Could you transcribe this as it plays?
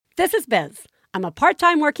This is Biz. I'm a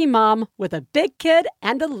part-time working mom with a big kid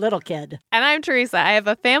and a little kid. And I'm Teresa. I have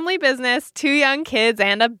a family business, 2 young kids,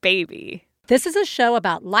 and a baby. This is a show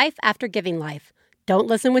about life after giving life. Don't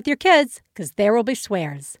listen with your kids, because there will be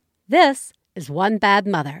swears. This is One Bad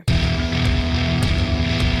Mother.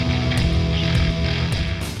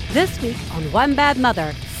 This week on One Bad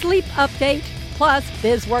Mother, sleep update, plus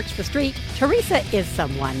Biz works the street, Teresa is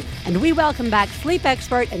someone, and we welcome back sleep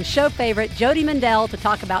expert and show favorite Jodi Mindell to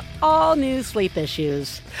talk about all new sleep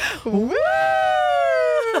issues. Woo! Wake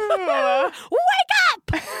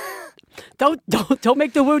up! Don't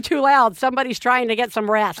make the woo too loud. Somebody's trying to get some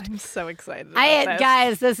rest. I'm so excited about this.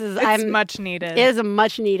 Guys, It's much needed. It is a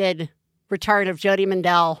much needed return of Jodi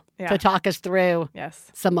Mindell to talk us through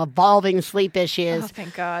some evolving sleep issues. Oh,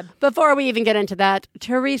 thank God. Before we even get into that,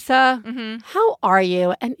 Teresa, how are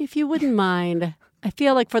you? And if you wouldn't mind, I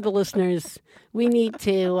feel like for the listeners, we need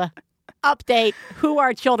to update who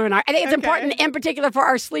our children are. I think it's important in particular for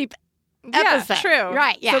our sleep episode. Yeah, true.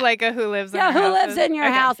 Right, yeah. So like who lives in your house? house? Who lives in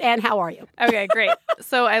your house and how are you? Okay, great.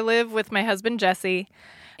 So I live with my husband, Jesse,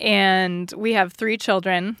 and we have 3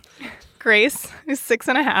 children. Grace, who's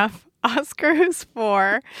 6.5. Oscar, who's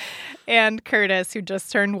 4, and Curtis, who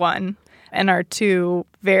just turned 1, and our 2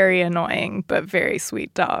 very annoying but very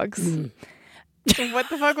sweet dogs. What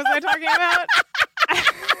the fuck was I talking about?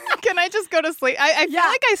 Can I just go to sleep? I feel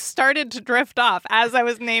like I started to drift off as I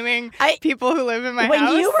was naming people who live in my house.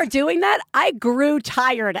 When you were doing that, I grew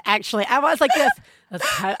tired, actually. I was like this.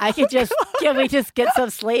 Can we just get some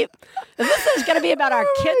sleep? This is going to be about our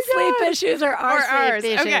kids' sleep issues or our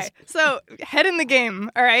sleep issues. Okay, so head in the game,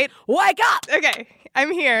 all right? Wake up! Okay,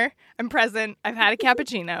 I'm here. I'm present. I've had a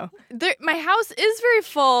cappuccino. My house is very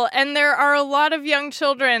full, and there are a lot of young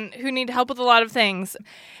children who need help with a lot of things.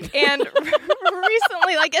 And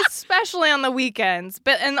recently, like especially on the weekends,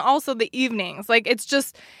 and also the evenings, like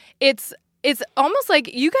it's almost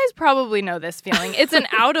like you guys probably know this feeling. It's an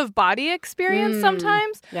out-of-body experience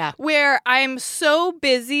sometimes where I'm so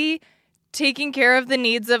busy taking care of the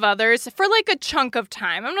needs of others for like a chunk of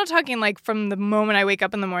time. I'm not talking like from the moment I wake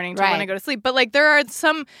up in the morning to when I go to sleep, but like there are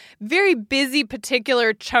some very busy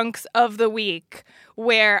particular chunks of the week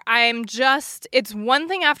where I'm just, it's one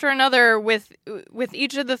thing after another with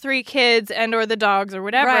each of the 3 kids and or the dogs or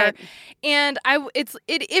whatever. Right. And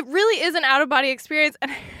it really is an out-of-body experience. And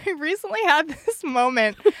I recently had this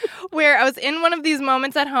moment where I was in one of these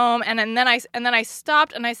moments at home and then I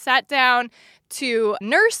stopped and I sat down to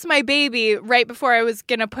nurse my baby right before I was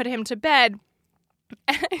going to put him to bed.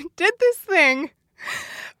 And I did this thing,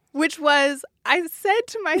 which was I said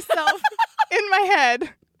to myself in my head,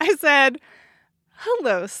 I said,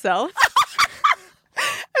 "Hello, self." And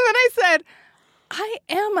then I said, "I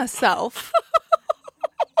am a self."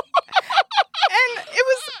 And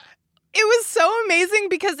it was so amazing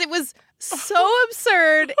because it was so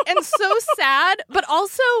absurd and so sad, but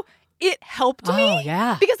also it helped me. Oh,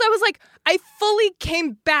 yeah. Because I was like, I fully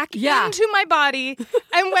came back into my body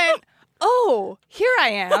and went, oh, here I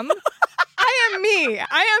am. I am me.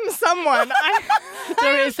 I am someone.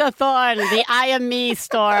 Teresa Thorne, the I am me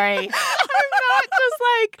story. I'm not just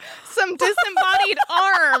like some disembodied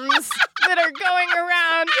arms that are going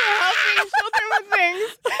around helping children with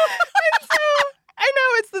things. And so I know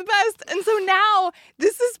it's the best. And so now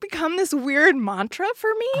this has become this weird mantra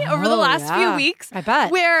for me over the last few weeks. I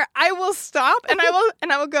bet. Where I will stop and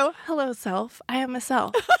I will go, "Hello, self. I am a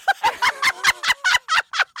self." I'm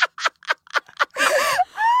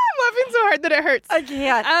laughing so hard that it hurts. I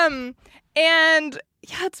can't. And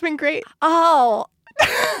yeah, it's been great. Oh.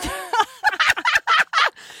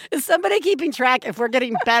 Is somebody keeping track if we're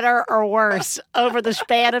getting better or worse over the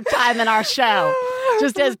span of time in our show?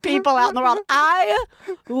 Just as people out in the world. I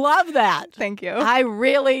love that. Thank you. I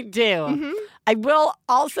really do. I will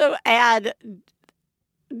also add,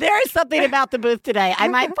 there is something about the booth today. I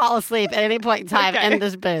might fall asleep at any point in time in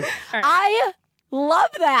this booth. Right. I love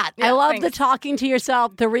that. Yeah, I love the talking to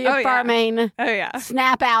yourself, the reaffirming,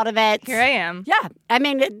 snap out of it. Here I am. Yeah. I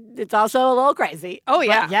mean, it's also a little crazy. Oh,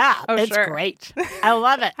 yeah. It's great. I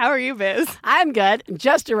love it. How are you, Biz? I'm good.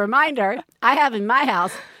 Just a reminder, I have in my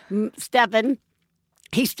house, Stefan,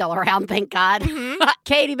 he's still around, thank God.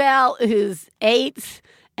 Katie Bell, who's 8,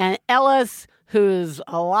 and Ellis, who's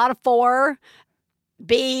a lot of 4.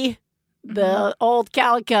 B, the old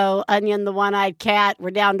calico onion, the one-eyed cat.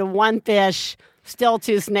 We're down to 1 fish. Still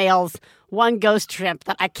 2 snails, 1 ghost shrimp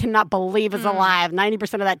that I cannot believe is alive.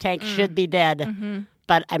 90% of that tank should be dead.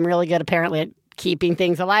 But I'm really good, apparently, at keeping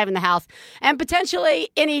things alive in the house. And potentially,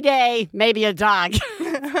 any day, maybe a dog.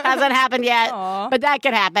 Hasn't happened yet, but that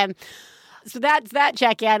could happen. So that's that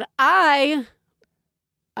check-in.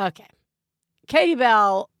 Katie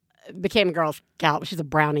Bell became a Girl Scout. She's a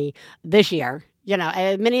brownie this year.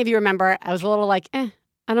 And many of you remember I was a little like, I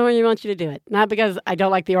don't really want you to do it. Not because I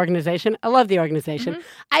don't like the organization. I love the organization.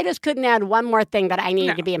 I just couldn't add one more thing that I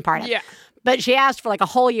needed to be a part of. Yeah. But she asked for like a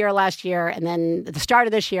whole year last year. And then at the start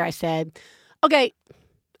of this year, I said, okay,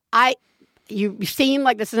 you seem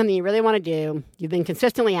like this is something you really want to do. You've been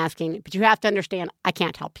consistently asking, but you have to understand I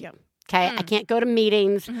can't help you. Okay, I can't go to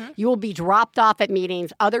meetings. You will be dropped off at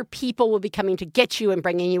meetings. Other people will be coming to get you and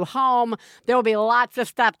bringing you home. There will be lots of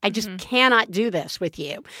stuff. I just cannot do this with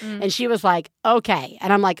you. And she was like, okay.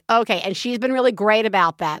 And I'm like, okay. And she's been really great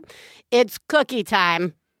about that. It's cookie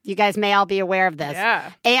time. You guys may all be aware of this.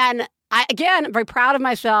 Yeah. And I'm very proud of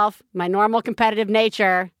myself. My normal competitive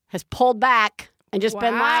nature has pulled back. And just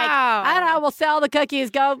been like, I don't know, we'll sell the cookies,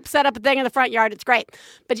 go set up a thing in the front yard. It's great.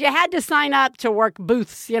 But you had to sign up to work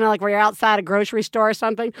booths, like where you're outside a grocery store or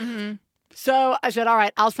something. So I said, all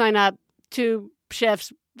right, I'll sign up 2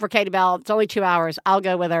 shifts for Katie Bell. It's only 2 hours. I'll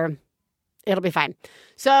go with her. It'll be fine.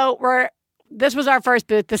 So this was our first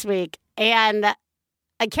booth this week. And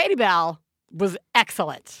Katie Bell was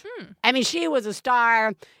excellent. I mean, she was a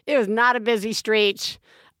star. It was not a busy street.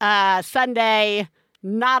 Sunday,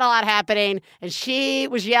 not a lot happening. And she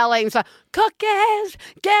was yelling, so, cookies,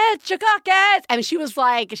 get your cookies. And she was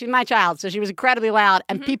like, she's my child, so she was incredibly loud.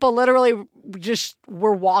 And people literally just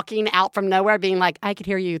were walking out from nowhere being like, I could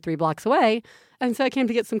hear you 3 blocks away. And so I came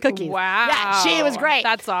to get some cookies. Wow. Yeah, she was great.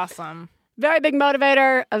 That's awesome. Very big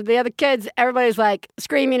motivator of the other kids. Everybody's like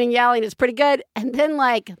screaming and yelling. It's pretty good. And then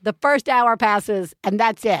like the first hour passes and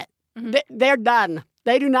that's it. They're done.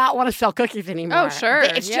 They do not want to sell cookies anymore. Oh, sure.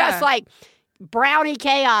 It's just like brownie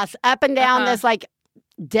chaos up and down this like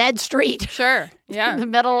dead street. Sure. Yeah. In the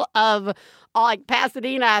middle of like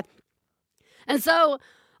Pasadena. And so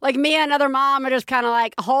like me and another mom are just kind of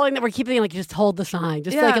like holding that. We're keeping like, just hold the sign.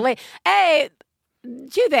 Just like, hey, 2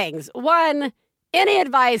 things. One, any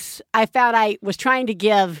advice I found I was trying to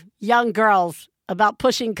give young girls about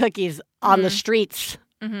pushing cookies on the streets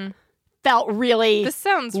felt really This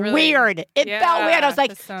sounds really weird. It felt weird. I was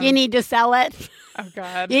like, you need to sell it. Oh,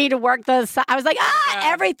 God. You need to work the sign. I was like,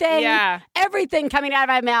 everything. Yeah. Everything coming out of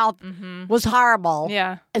my mouth was horrible.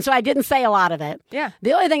 Yeah. And so I didn't say a lot of it. Yeah.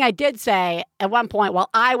 The only thing I did say at one point while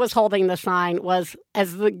I was holding the sign was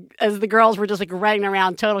as the girls were just like running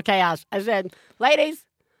around total chaos, I said, ladies,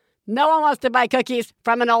 no one wants to buy cookies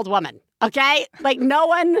from an old woman. Okay? Like no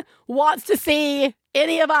one wants to see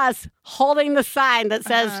any of us holding the sign that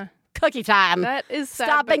says cookie time. That is sad,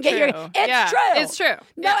 Stop but and get true. your. It's true. It's true.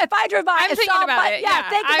 No, if I drove by, I'm thinking about it. Yeah,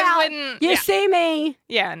 think I about wouldn't. you see me.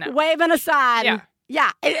 Yeah, no. Waving a sign.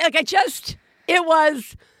 Yeah. It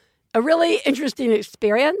was a really interesting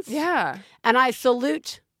experience. Yeah. And I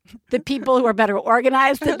salute the people who are better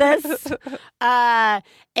organized at this.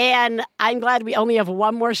 And I'm glad we only have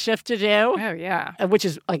one more shift to do. Oh, yeah. Which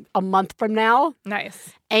is like a month from now.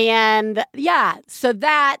 Nice. And so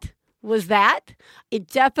that was that. It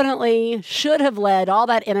definitely should have led, all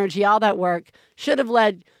that energy, all that work, should have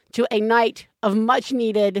led to a night of much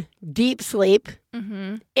needed deep sleep.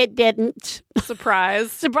 It didn't.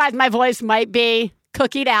 Surprise. Surprise. My voice might be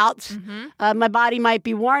cookied out. My body might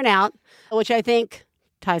be worn out, which I think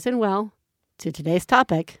ties in well to today's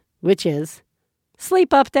topic, which is sleep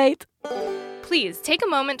update. Please take a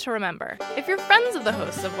moment to remember, if you're friends of the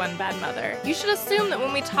hosts of One Bad Mother, you should assume that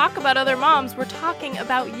when we talk about other moms, we're talking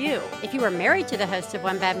about you. If you are married to the hosts of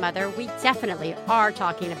One Bad Mother, we definitely are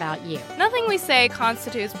talking about you. Nothing we say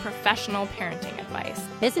constitutes professional parenting advice.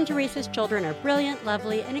 Biz and Teresa's children are brilliant,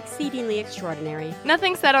 lovely, and exceedingly extraordinary.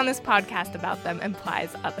 Nothing said on this podcast about them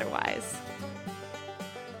implies otherwise.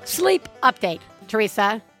 Sleep update,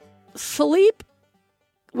 Teresa. Sleep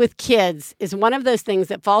with kids is one of those things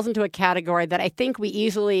that falls into a category that I think we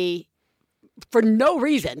easily, for no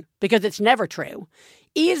reason, because it's never true,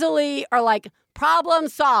 easily are like, problem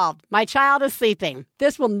solved. My child is sleeping.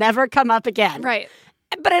 This will never come up again. Right.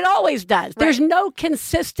 But it always does. Right. There's no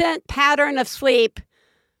consistent pattern of sleep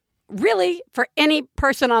really for any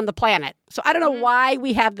person on the planet. So I don't know why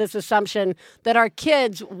we have this assumption that our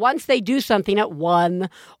kids, once they do something at 1,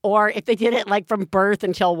 or if they did it like from birth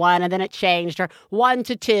until 1 and then it changed, or 1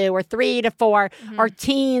 to 2 or 3 to 4, or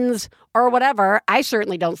teens or whatever. I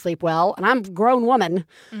certainly don't sleep well, and I'm a grown woman.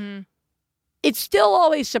 It's still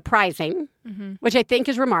always surprising, which I think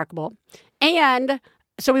is remarkable. And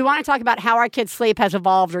so we want to talk about how our kids' sleep has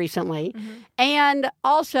evolved recently. And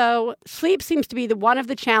also, sleep seems to be one of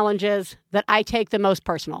the challenges that I take the most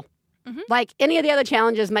personal. Like any of the other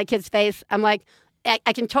challenges my kids face, I'm like,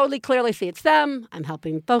 I can totally clearly see it's them. I'm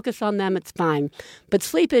helping focus on them. It's fine. But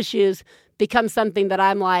sleep issues become something that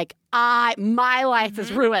I'm like, my life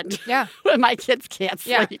is ruined. Yeah. When my kids can't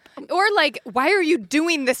sleep. Or like, why are you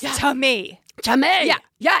doing this to me? To me. Yeah.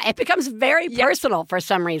 Yeah, it becomes very personal for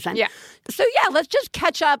some reason. Yeah. So, let's just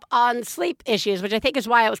catch up on sleep issues, which I think is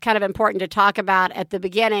why it was kind of important to talk about at the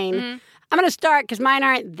beginning. Mm-hmm. I'm going to start because mine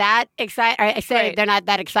aren't that exciting. I say they're not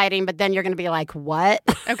that exciting, but then you're going to be like, what?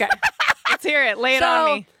 Okay. Let's hear it. Lay it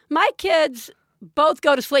on me. My kids both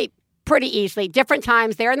go to sleep pretty easily. Different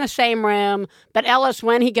times. They're in the same room. But Ellis,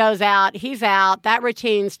 when he goes out, he's out. That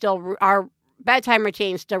routine still, our bedtime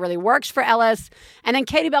routine still really works for Ellis. And then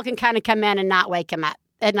Katie Bell can kind of come in and not wake him up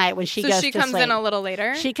at night when she goes to sleep. So she comes in a little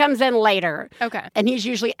later? She comes in later. Okay. And he's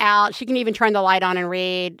usually out. She can even turn the light on and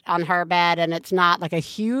read on her bed, and it's not like a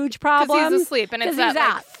huge problem. Because he's asleep, and it's that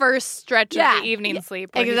like, first stretch of the evening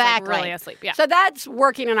sleep where he's like, really asleep. Yeah. So that's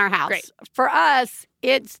working in our house. Great. For us,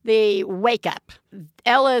 it's the wake up.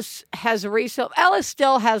 Ellis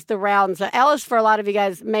still has the rounds. Ellis, for a lot of you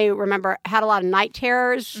guys may remember, had a lot of night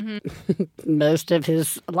terrors most of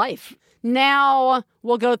his life. Now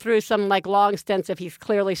we'll go through some like long stints if he's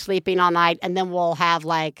clearly sleeping all night, and then we'll have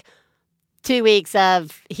like 2 weeks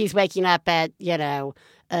of he's waking up at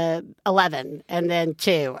 11 and then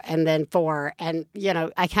 2 and then 4, and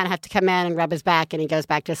I kind of have to come in and rub his back, and he goes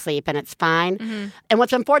back to sleep, and it's fine. Mm-hmm. And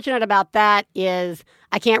what's unfortunate about that is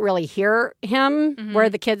I can't really hear him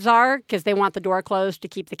where the kids are because they want the door closed to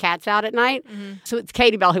keep the cats out at night. Mm-hmm. So it's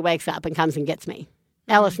Katie Bell who wakes up and comes and gets me.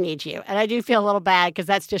 Ellis needs you. And I do feel a little bad because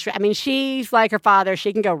that's just, she's like her father.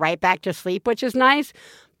 She can go right back to sleep, which is nice.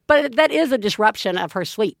 But that is a disruption of her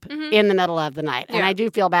sleep in the middle of the night. And I do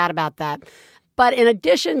feel bad about that. But in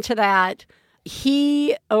addition to that,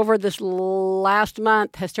 he, over this last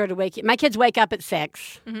month, has started waking. My kids wake up at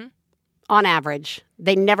 6 on average.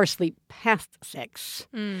 They never sleep past 6.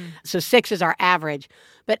 So 6 is our average.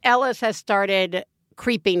 But Ellis has started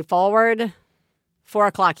creeping forward. 4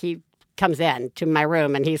 o'clock, he comes in to my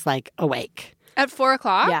room and he's like awake. At 4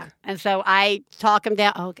 o'clock? Yeah. And so I talk him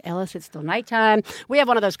down. Oh, Ellis, it's still nighttime. We have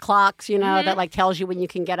one of those clocks, that like tells you when you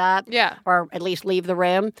can get up. Yeah. Or at least leave the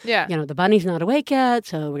room. Yeah. The bunny's not awake yet,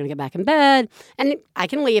 so we're going to get back in bed. And I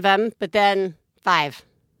can leave him, but then 5,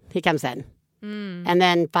 he comes in. And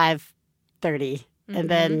then 5:30. And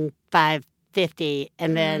then 5:50.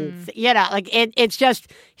 And then, it's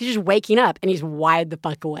just, he's just waking up and he's wide the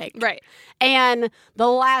fuck awake. Right. And the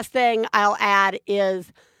last thing I'll add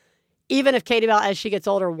is, even if Katie Bell, as she gets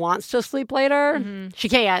older, wants to sleep later, she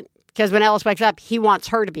can't. Because when Ellis wakes up, he wants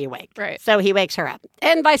her to be awake. Right. So he wakes her up.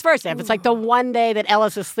 And vice versa. If it's like the one day that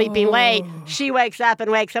Ellis is sleeping late, she wakes up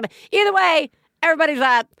and wakes him. Either way, everybody's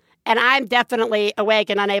up. And I'm definitely awake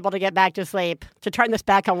and unable to get back to sleep. To turn this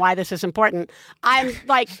back on why this is important, I'm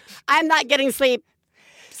not getting sleep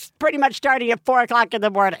pretty much starting at 4 o'clock in the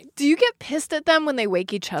morning. Do you get pissed at them when they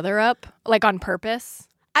wake each other up, like on purpose?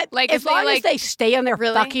 As long as they stay in their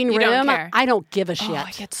fucking room, I don't give a shit. Oh,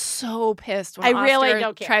 I get so pissed when I really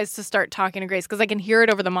don't care. Tries to start talking to Grace because I can hear it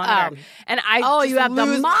over the monitor. And you have the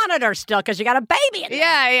monitor still because you got a baby in there.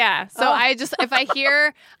 Yeah. So I just, if I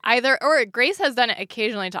hear either, or Grace has done it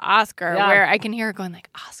occasionally to Oscar, where I can hear her going like,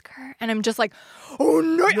 Oscar, and I'm just like, oh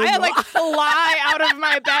no, I like fly out of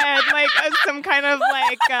my bed like some kind of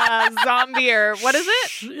like zombie or what is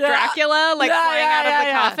it? Dracula, like flying out of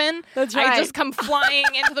the coffin. That's right. I just come flying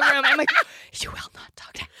into the room. I'm like, you will not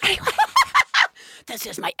talk to anyone. This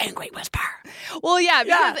is my angry whisper. Well, yeah,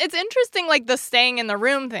 because it's interesting, like the staying in the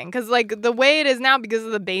room thing, because like the way it is now because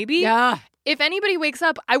of the baby. Yeah. If anybody wakes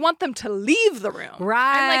up, I want them to leave the room.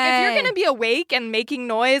 Right. I'm like, if you're going to be awake and making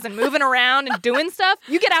noise and moving around and doing stuff,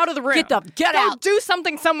 you get out of the room. Get out. Do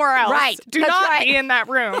something somewhere else. Right. Do not be in that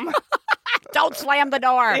room. Don't slam the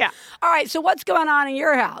door. Yeah. All right. So what's going on in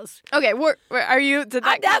your house? Okay. Are you? Did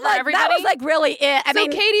that cover everybody? That was like really it. I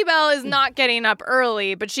mean, Katie Bell is not getting up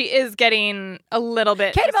early, but she is getting a little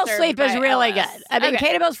bit. Katie Bell's sleep is really good. I mean,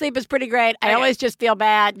 Katie Bell's sleep is pretty great. I always just feel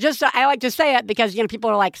bad. I like to say it because people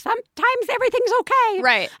are like, sometimes everything's okay.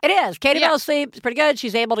 Right. It is. Katie Bell's sleep is pretty good.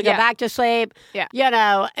 She's able to go back to sleep. Yeah.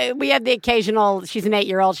 We have the occasional. She's an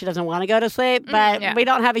 8-year-old. She doesn't want to go to sleep, but we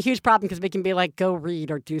don't have a huge problem because we can be like, go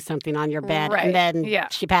read or do something on your bed, and then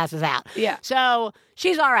she passes out. Yeah. So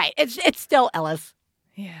she's all right. It's still Ellis.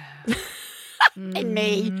 Yeah. And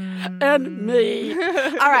me. And me.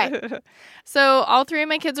 All right. So all 3 of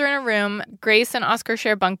my kids are in a room. Grace and Oscar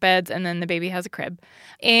share bunk beds, and then the baby has a crib.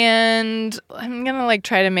 And I'm going to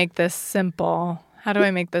try to make this simple. How do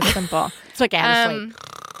I make this simple? It's like asleep.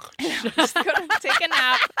 Just go to take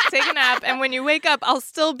a nap, and when you wake up, I'll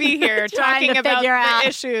still be here talking about the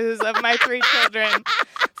issues of my 3 children.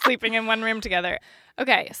 sleeping in one room together.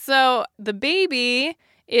 Okay, so the baby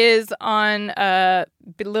is on a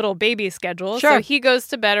little baby schedule. Sure. So he goes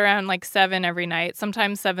to bed around like 7 every night,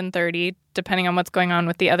 sometimes 7:30, depending on what's going on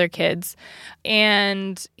with the other kids.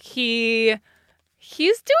 And he's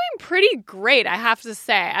doing pretty great, I have to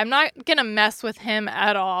say. I'm not going to mess with him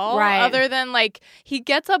at all. Right. Other than like he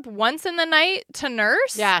gets up once in the night to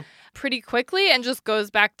nurse. Yeah. Pretty quickly and just goes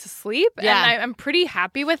back to sleep. Yeah. And I'm pretty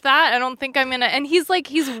happy with that. I don't think I'm going to. And he's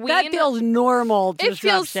weaned. That feels normal It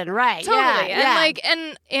feels disruption, right? Totally. Yeah.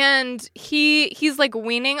 And he's like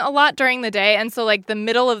weaning a lot during the day. And so like the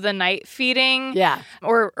middle of the night feeding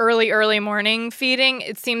or early morning feeding,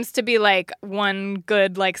 it seems to be like one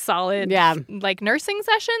good, like solid, like nursing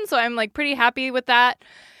session. So I'm like pretty happy with that.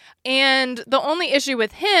 And the only issue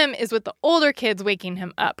with him is with the older kids waking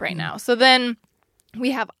him up right now. So then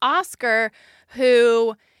we have Oscar,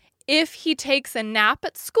 who, if he takes a nap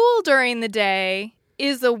at school during the day,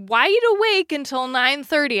 is wide awake until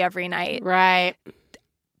 9:30 every night. Right.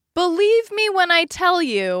 Believe me when I tell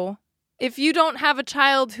you, if you don't have a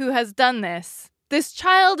child who has done this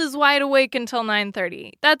child is wide awake until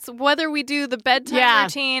 9:30. That's whether we do the bedtime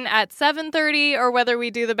routine at 7:30 or whether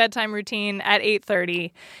we do the bedtime routine at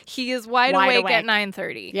 8:30. He is wide awake at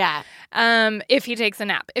 9:30. Yeah. If he takes a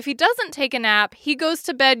nap. If he doesn't take a nap, he goes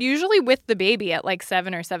to bed usually with the baby at like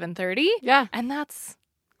 7 or 7:30. Yeah. And that's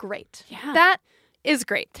great. Yeah. That is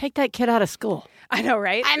great. Take that kid out of school. I know,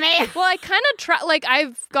 right? I mean, well, I kind of try. Like,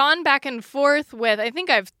 I've gone back and forth with. I think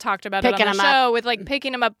I've talked about it on the show with like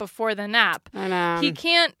picking him up before the nap. I know. He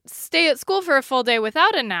can't stay at school for a full day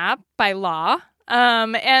without a nap by law.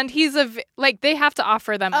 And he's they have to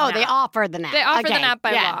offer them. Oh, a nap. they offer the nap. They offer the nap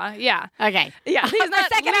by law. Yeah. Okay. Yeah. He's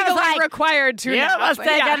not legally required to. You must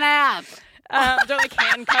take a nap. They're like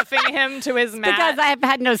handcuffing him to his mat. Because I've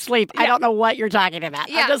had no sleep. I don't know what you're talking about.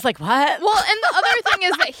 Yeah. I'm just like, what? Well, and the other thing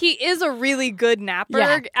is that he is a really good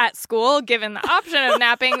napper at school, given the option of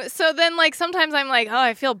napping. So then, like, sometimes I'm like, oh,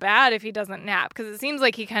 I feel bad if he doesn't nap because it seems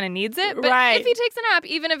like he kind of needs it. But if he takes a nap,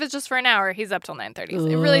 even if it's just for an hour, he's up till 9:30. So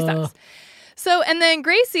it really sucks. So, and then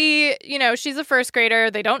Gracie, she's a first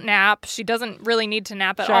grader. They don't nap. She doesn't really need to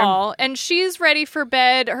nap at all. And she's ready for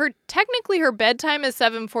bed. Technically, her bedtime is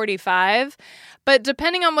 7:45. But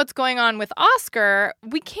depending on what's going on with Oscar,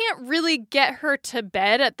 we can't really get her to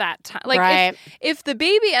bed at that time. Like, if the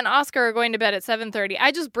baby and Oscar are going to bed at 7:30,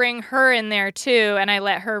 I just bring her in there, too, and I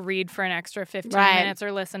let her read for an extra 15 minutes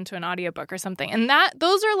or listen to an audiobook or something. And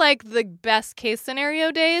those are, like, the best case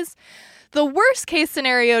scenario days. The worst case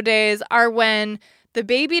scenario days are when the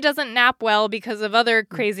baby doesn't nap well because of other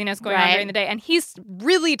craziness going on during the day, and he's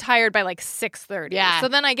really tired by like 6:30. Yeah. So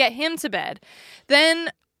then I get him to bed.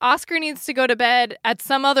 Then Oscar needs to go to bed at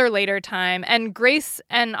some other later time, and Grace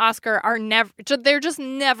and Oscar are they're just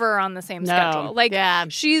never on the same schedule. Like,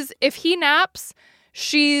 if he naps,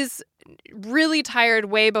 she's really tired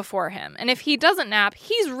way before him. And if he doesn't nap,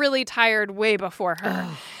 he's really tired way before her.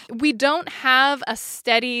 We don't have a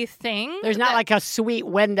steady thing. There's not like a sweet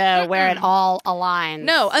window where it all aligns.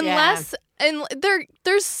 No, unless and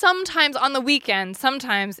there's sometimes on the weekend,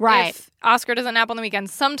 if Oscar doesn't nap on the weekend,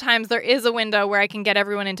 sometimes there is a window where I can get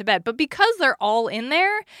everyone into bed. But because they're all in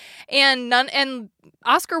there and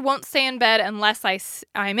Oscar won't stay in bed unless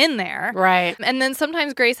I'm in there. Right. And then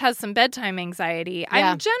sometimes Grace has some bedtime anxiety.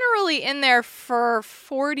 I'm generally in there for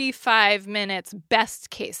 45 minutes, best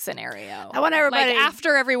case scenario. I want everybody... Like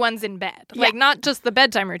after everyone's in bed. Yeah. Like not just the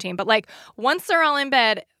bedtime routine, but like once they're all in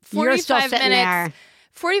bed, 45 minutes. There.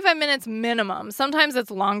 45 minutes minimum. Sometimes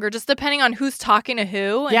it's longer, just depending on who's talking to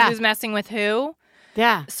who and who's messing with who.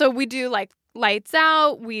 Yeah. So we do like lights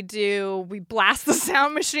out. We blast the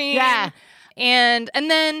sound machine. Yeah. And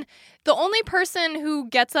then the only person who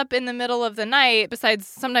gets up in the middle of the night, besides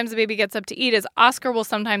sometimes the baby gets up to eat, is Oscar will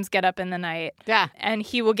sometimes get up in the night. Yeah. And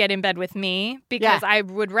he will get in bed with me because I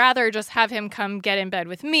would rather just have him come get in bed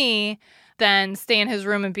with me than stay in his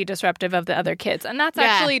room and be disruptive of the other kids. And that's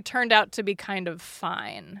actually turned out to be kind of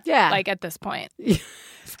fine. Yeah. Like at this point.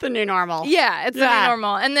 It's the new normal. Yeah, it's the new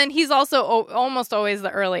normal. And then he's also almost always the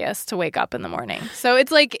earliest to wake up in the morning. So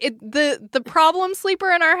it's like the problem sleeper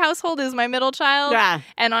in our household is my middle child. Yeah.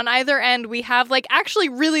 And on either end, we have like actually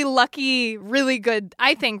really lucky, really good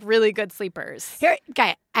sleepers. Here,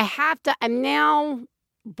 guy, I now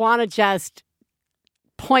want to just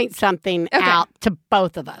point something out to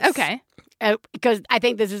both of us. Okay. Because I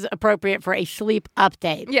think this is appropriate for a sleep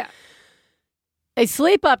update. Yeah. A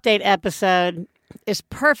sleep update episode is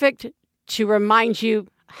perfect to remind you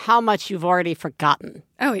how much you've already forgotten.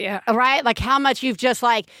 Oh, yeah. Right? Like how much you've just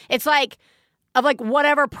it's like of like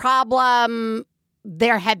whatever problem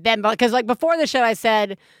there had been. Because like before the show I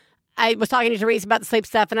said, I was talking to Teresa about the sleep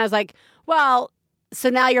stuff, and I was like, well, so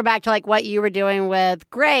now you're back to like what you were doing with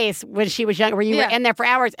Grace when she was young, where you were in there for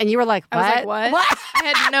hours, and you were like, what? I was like, what?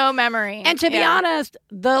 I had no memory. And to be honest,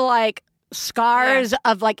 the like scars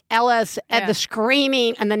of like Ellis and the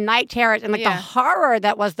screaming and the night terrors and like the horror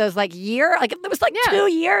that was those like it was like 2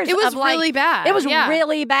 years. It was of, like, really bad. It was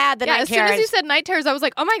really bad. The night terrors. As soon as you said night terrors, I was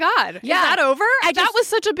like, oh my God, is that over? That was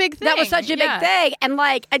such a big thing. That was such a big thing. And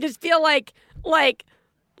like, I just feel like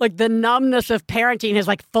the numbness of parenting has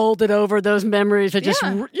like folded over those memories and just,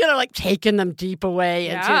 like taken them deep away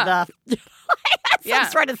into the some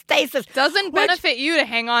sort of stasis. Doesn't benefit you to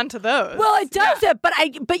hang on to those. Well, it doesn't, but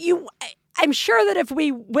I'm sure that if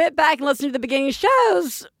we went back and listened to the beginning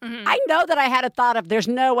shows, I know that I had a thought of there's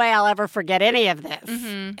no way I'll ever forget any of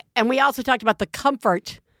this. And we also talked about the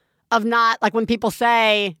comfort of not, like when people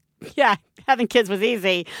say, having kids was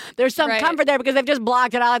easy. There's some comfort there because they've just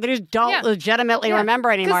blocked it out. They just don't legitimately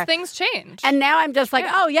remember anymore. Because things change. And now I'm just like,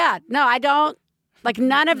 no, I don't. Like,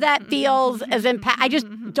 none of that feels as I just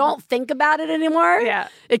don't think about it anymore. Yeah.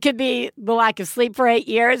 It could be the lack of sleep for 8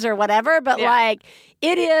 years or whatever, but like,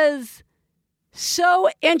 it is so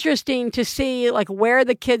interesting to see like where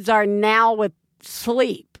the kids are now with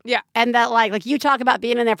sleep. Yeah. And that like you talk about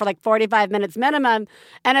being in there for like 45 minutes minimum.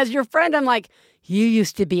 And as your friend, I'm like, you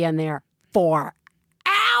used to be in there for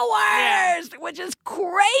hours, which is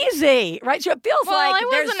crazy, right? So it feels like I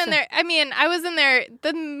wasn't in there. I mean, I was in there.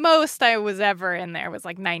 The most I was ever in there was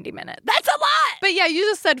like 90 minutes. That's a lot. But yeah, you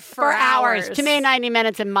just said for hours. To me, 90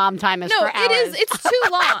 minutes in mom time is for hours. No, it is. It's too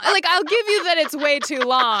long. Like, I'll give you that it's way too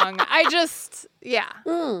long. I just,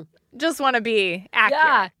 just want to be accurate.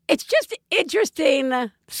 Yeah, it's just interesting.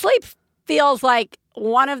 Sleep feels like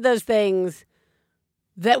one of those things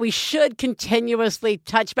that we should continuously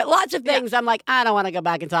touch. But lots of things, I'm like, I don't want to go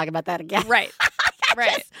back and talk about that again. Right.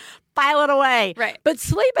 Just file it away. Right. But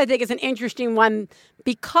sleep, I think, is an interesting one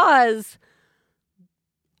because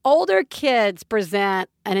older kids present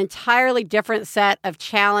an entirely different set of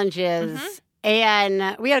challenges.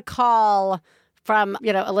 And we had a call from,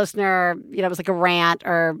 a listener, it was like a rant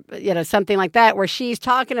or, something like that, where she's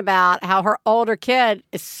talking about how her older kid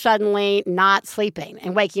is suddenly not sleeping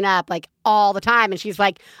and waking up like all the time. And she's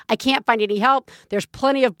like, I can't find any help. There's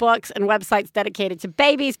plenty of books and websites dedicated to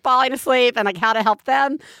babies falling asleep and like how to help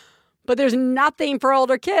them. But there's nothing for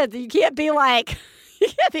older kids. You can't be like,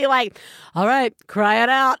 all right, cry it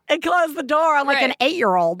out and close the door on like an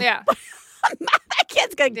 8-year-old. Yeah. That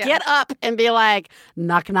kid's going to get up and be like,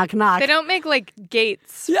 knock, knock, knock. They don't make like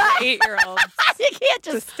gates for 8-year-olds. You can't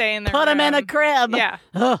just stay in their put room. them in a crib. Yeah.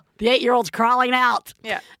 Ugh, the 8-year-old's crawling out.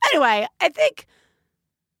 Yeah. Anyway, I think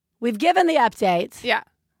we've given the updates. Yeah.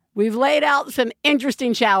 We've laid out some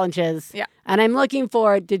interesting challenges. Yeah. And I'm looking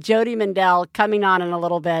forward to Jodi Mindell coming on in a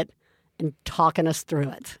little bit and talking us through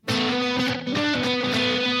it.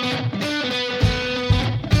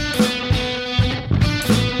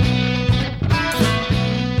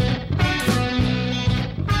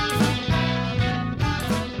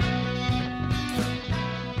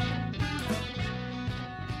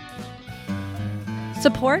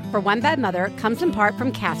 Support for One Bad Mother comes in part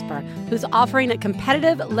from Casper, who's offering a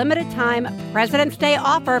competitive, limited-time President's Day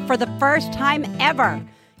offer for the first time ever.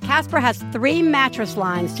 Casper has 3 mattress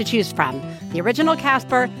lines to choose from: the original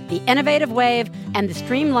Casper, the Innovative Wave, and the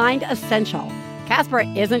Streamlined Essential. Casper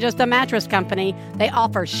isn't just a mattress company. They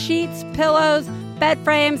offer sheets, pillows, bed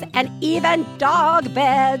frames, and even dog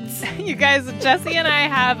beds. You guys, Jesse and I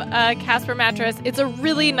have a Casper mattress. It's a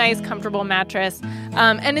really nice, comfortable mattress,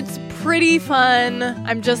 and it's pretty fun,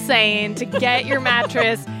 I'm just saying, to get your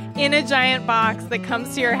mattress in a giant box that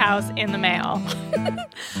comes to your house in the mail.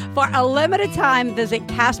 For a limited time, visit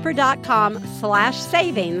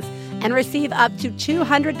casper.com/savings and receive up to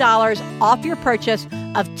 $200 off your purchase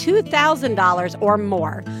of $2,000 or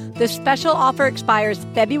more. This special offer expires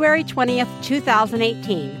February 20th,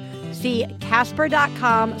 2018. See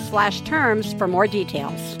casper.com/terms for more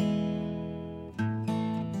details.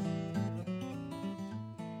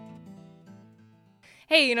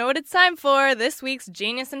 Hey, you know what it's time for? This week's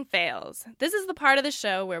Genius and Fails. This is the part of the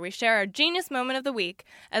show where we share our genius moment of the week,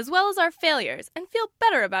 as well as our failures, and feel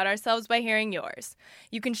better about ourselves by hearing yours.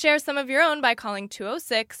 You can share some of your own by calling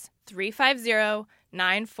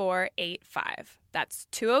 206-350-9485. That's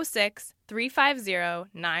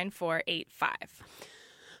 206-350-9485.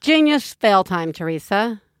 Genius fail time,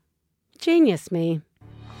 Teresa. Genius me.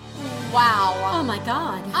 Wow. Oh my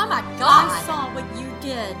God. Oh my God. I saw what you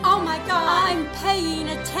did. Oh my God. I'm paying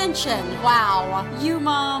attention. Wow. You,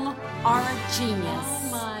 Mom, are a genius. Oh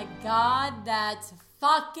my God, that's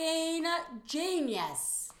fucking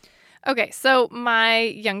genius. Okay, so my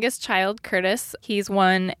youngest child, Curtis, he's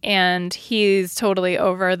 1, and he's totally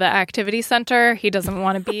over the activity center. He doesn't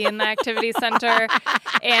want to be in the activity center.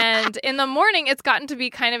 And in the morning, it's gotten to be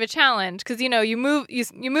kind of a challenge because, you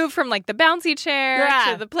move from like the bouncy chair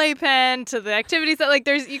to the playpen to the activity center. Like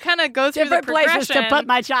you kind of go through Different the progression. places to put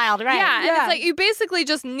my child, right? Yeah, and it's like you basically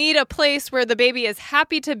just need a place where the baby is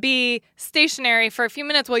happy to be stationary for a few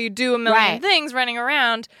minutes while you do a million things running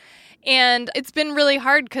around. And it's been really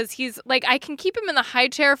hard because he's like, I can keep him in the high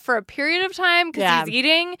chair for a period of time because he's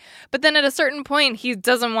eating. But then at a certain point, he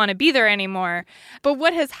doesn't want to be there anymore. But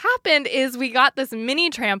what has happened is we got this mini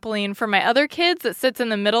trampoline for my other kids that sits in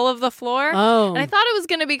the middle of the floor. Oh. And I thought it was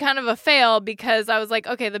going to be kind of a fail because I was like,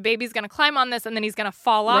 okay, the baby's going to climb on this and then he's going to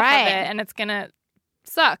fall off of it and it's going to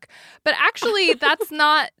suck. But actually, that's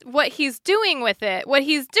not what he's doing with it. What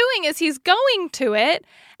he's doing is he's going to it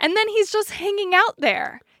and then he's just hanging out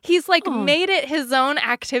there. He's like made it his own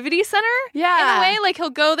activity center in a way. Like he'll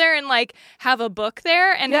go there and like have a book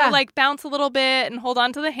there and he'll like bounce a little bit and hold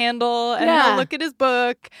on to the handle and he'll look at his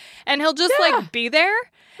book and he'll just like be there.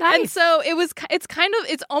 Nice. And so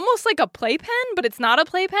it's almost like a playpen, but it's not a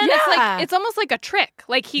playpen. Yeah. It's almost like a trick.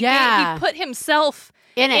 Like he put himself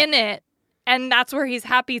in it. And that's where he's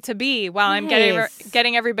happy to be while I'm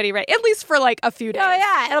getting everybody ready, at least for like a few days. Oh,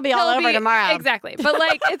 yeah. It'll be all over tomorrow. Exactly. But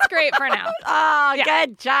like, it's great for now.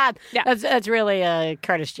 Good job. Yeah. That's really a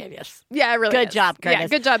Curtis genius. Yeah, it really Good job, Curtis. Yeah,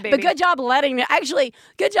 good job, baby. But good job letting him,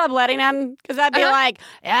 because I'd be like,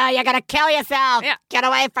 yeah, you're going to kill yourself. Yeah. Get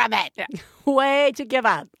away from it. Yeah. Way to give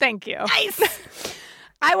up. Thank you. Nice.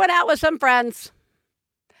 I went out with some friends.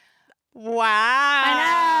 Wow.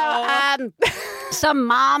 I know. Some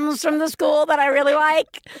moms from the school that I really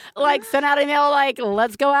like sent out an email like,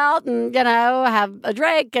 let's go out and, have a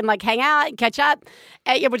drink and like hang out and catch up,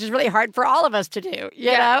 which is really hard for all of us to do,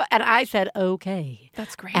 you know? And I said, okay.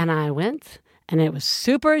 That's great. And I went and it was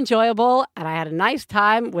super enjoyable and I had a nice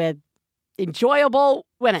time with enjoyable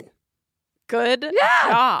women. Good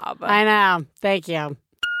job. I know. Thank you.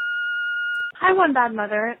 Hi, One Bad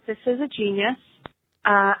Mother. This is a genius.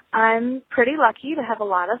 I'm pretty lucky to have a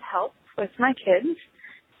lot of help with my kids,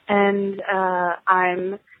 and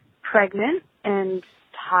I'm pregnant and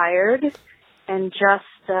tired and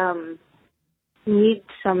just need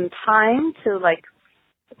some time to like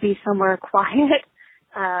be somewhere quiet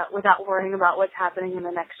without worrying about what's happening in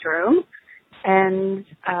the next room. And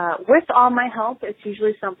with all my help, it's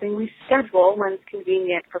usually something we schedule when it's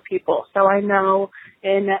convenient for people. So I know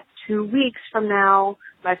in 2 weeks from now,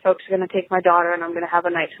 my folks are going to take my daughter and I'm going to have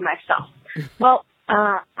a night to myself. Well,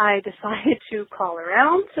 I decided to call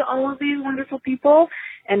around to all of these wonderful people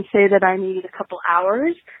and say that I need a couple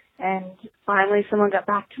hours. And finally someone got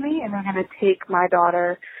back to me and they're going to take my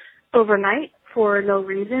daughter overnight for no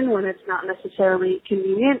reason when it's not necessarily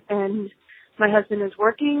convenient. And my husband is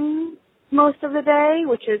working most of the day,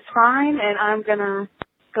 which is fine. And I'm going to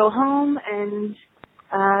go home and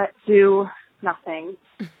do nothing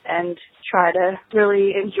and try to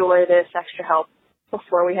really enjoy this extra help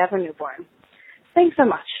before we have a newborn. Thanks so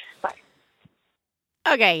much. Bye.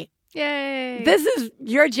 Okay. Yay. This is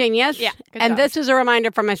your genius. Yeah. And this is a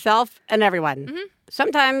reminder for myself and everyone. Mm-hmm.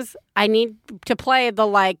 Sometimes I need to play the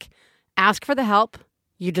ask for the help.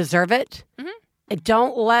 You deserve it. Mm-hmm. And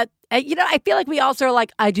don't let, I feel like we also are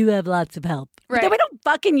like, I do have lots of help. Right. But then we don't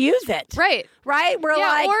fucking use it. Right. Right? We're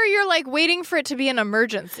or you're waiting for it to be an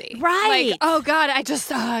emergency. Right. Like, oh God, I just,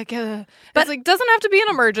 but it doesn't have to be an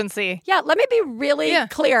emergency. Yeah. Let me be really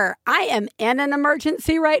clear. I am in an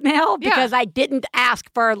emergency right now because I didn't ask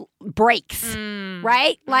for breaks.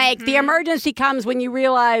 Right? Like the emergency comes when you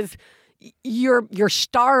realize you're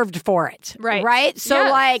starved for it. Right. Right?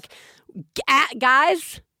 So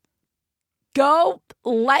guys, go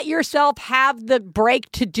let yourself have the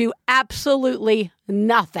break to do absolutely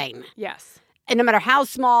nothing. Yes. And no matter how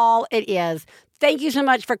small it is. Thank you so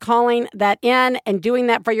much for calling that in and doing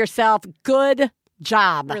that for yourself. Good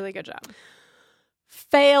job. Really good job.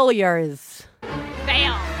 Failures.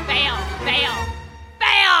 Fail.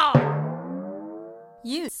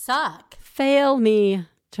 You suck. Fail me,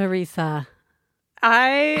 Teresa.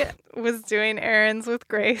 I was doing errands with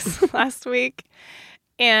Grace last week,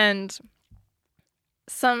 and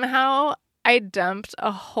somehow I dumped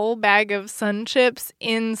a whole bag of Sun Chips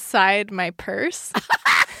inside my purse.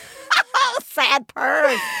 Sad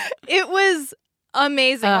purse. It was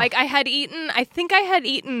amazing. I think I had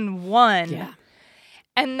eaten one. Yeah.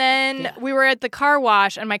 And then we were at the car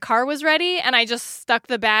wash and my car was ready and I just stuck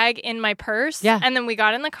the bag in my purse. Yeah. And then we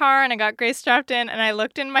got in the car and I got Grace strapped in and I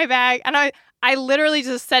looked in my bag and I literally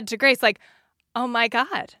just said to Grace, oh my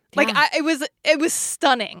God, Like Yeah. it was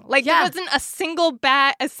stunning. Like Yeah. there wasn't a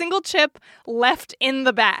single chip left in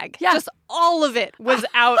the bag. Yeah. Just all of it was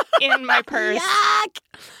out in my purse. Yuck!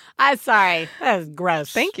 I'm sorry. That was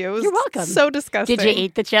gross. Thank you. It was You're welcome. So disgusting. Did you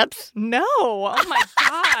eat the chips? No. Oh my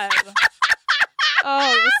God.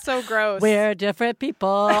 Oh, it was so gross. We're different people.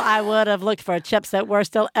 I would have looked for chips that were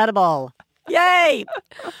still edible. Yay!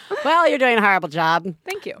 Well, you're doing a horrible job.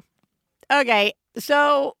 Thank you. Okay,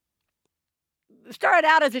 so started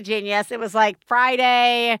out as a genius. It was like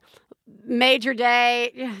Friday, major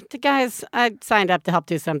day. Yeah, guys, I signed up to help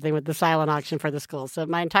do something with the silent auction for the school. So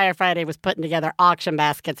my entire Friday was putting together auction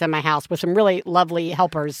baskets in my house with some really lovely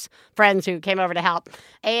helpers, friends who came over to help.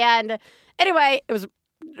 And anyway, it was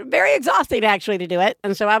very exhausting actually to do it.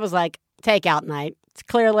 And so I was like, takeout night. It's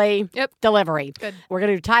clearly delivery. Good. We're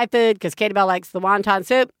going to do Thai food because Katie Bell likes the wonton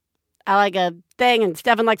soup. I like a thing, and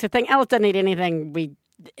Stefan likes a thing. Alice doesn't eat anything we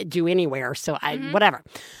do anywhere, so whatever.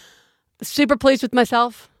 Super pleased with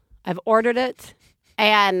myself. I've ordered it,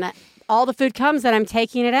 and all the food comes, and I'm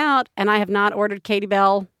taking it out, and I have not ordered Katie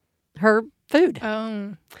Bell her food.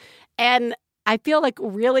 Oh. And I feel like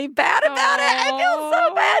really bad about it. I feel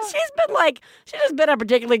so bad. She's just been a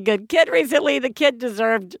particularly good kid recently. The kid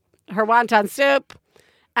deserved her wonton soup.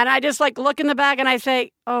 And I just like look in the bag and I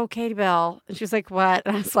say, "Oh, Katie Bell." And she's like, "What?"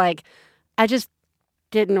 And I was like, "I just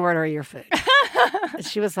didn't order your food." And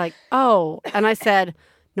she was like, "Oh." And I said,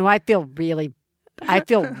 "No, I feel really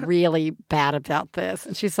bad about this."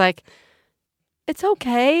 And she's like, "It's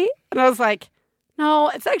okay." And I was like, "No,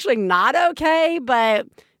 it's actually not okay, but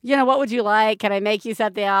what would you like? Can I make you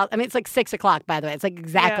something else?" I mean, it's like 6:00, by the way. It's like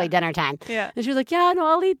exactly dinner time. Yeah. And she was like, "Yeah, no,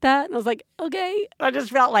 I'll eat that." And I was like, "Okay." I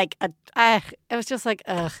just felt like it was just like,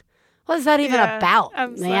 ugh. What is that even about,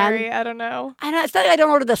 I'm man? sorry. I don't know. I know. It's not like I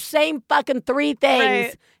don't order the same fucking 3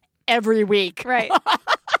 things every week. Right. Hi,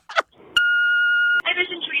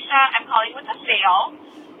 this is Teresa. I'm calling with a fail.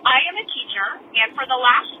 I am a teacher, and for the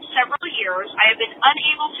last several years, I have been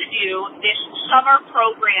unable to do this summer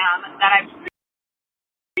program that I've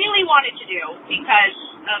really wanted to do because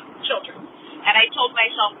of children. And I told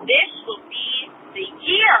myself this will be the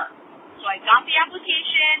year. So I got the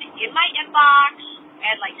application in my inbox.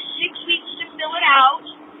 I had like 6 weeks to fill it out.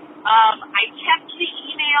 I kept the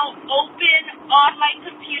email open on my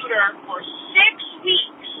computer for 6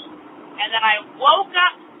 weeks. And then I woke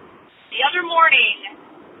up the other morning,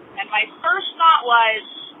 and my first thought was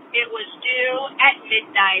it was due at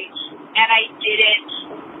midnight, and I didn't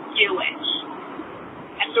do it.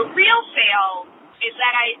 And the real fail is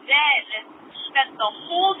that I then spent the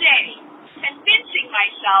whole day convincing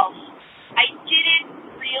myself I didn't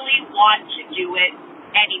really want to do it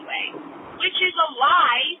anyway, which is a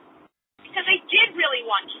lie because I did really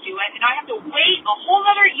want to do it, and I have to wait a whole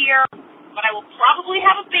other year, but I will probably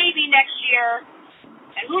have a baby next year,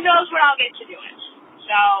 and who knows when I'll get to do it.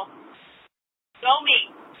 So, go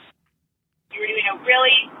me. You were doing a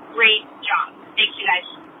really great job. Thanks, you guys.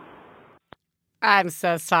 I'm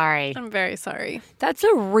so sorry. I'm very sorry. That's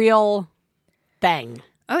a real thing.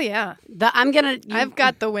 Oh, yeah. I've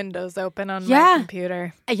got the windows open on my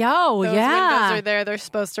computer. Those Windows are there. They're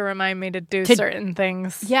supposed to remind me to do certain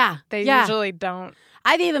things. Yeah. They usually don't.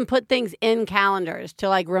 I've even put things in calendars to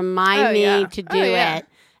like remind me to do it.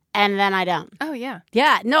 And then I don't. Oh, yeah.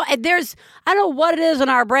 Yeah. No, I don't know what it is in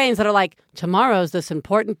our brains that are like, tomorrow's this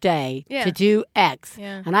important day to do X.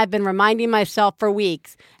 Yeah. And I've been reminding myself for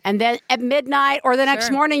weeks. And then at midnight or the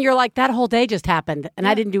next morning, you're like, that whole day just happened. And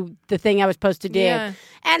I didn't do the thing I was supposed to do. Yeah.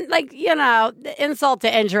 And like, the insult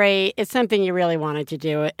to injury is something you really wanted to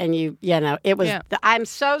do. And it was, I'm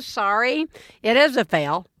so sorry. It is a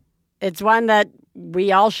fail. It's one that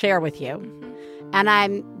we all share with you. And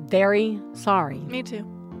I'm very sorry. Me too.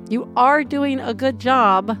 You are doing a good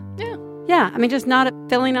job. Yeah. Yeah. I mean, just not at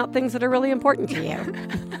filling out things that are really important to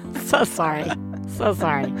you. So sorry. So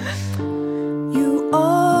sorry. You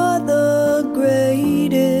are the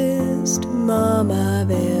greatest mom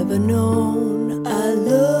I've ever known. I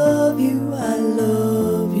love you. I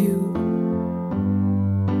love you.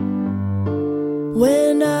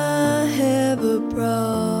 When I have a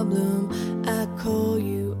problem, I call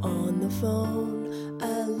you on the phone.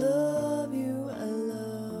 I love you.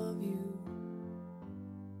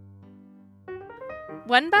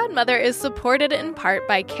 One Bad Mother is supported in part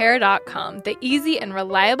by Care.com, the easy and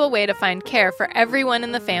reliable way to find care for everyone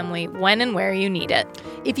in the family when and where you need it.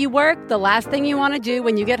 If you work, the last thing you want to do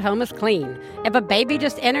when you get home is clean. If a baby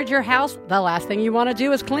just entered your house, the last thing you want to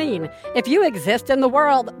do is clean. If you exist in the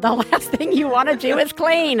world, the last thing you want to do is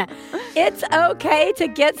clean. It's okay to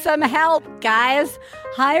get some help, guys.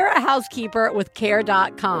 Hire a housekeeper with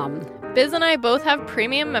Care.com. Biz and I both have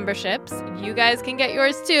premium memberships. You guys can get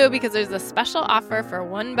yours too because there's a special offer for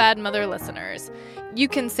One Bad Mother listeners. You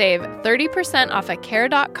can save 30% off a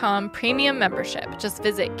care.com premium membership. Just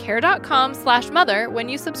visit care.com/mother when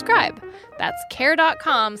you subscribe. That's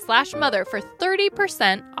care.com/mother for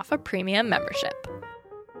 30% off a premium membership.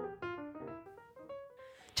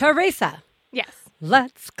 Teresa, Yes.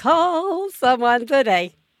 let's call someone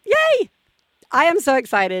today. Yay! I am so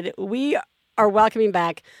excited. We are welcoming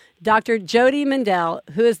back Dr. Jodi Mindell,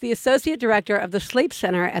 who is the Associate Director of the Sleep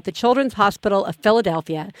Center at the Children's Hospital of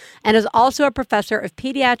Philadelphia and is also a professor of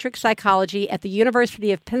pediatric psychology at the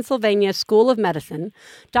University of Pennsylvania School of Medicine.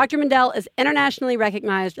 Dr. Mindell is internationally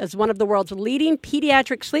recognized as one of the world's leading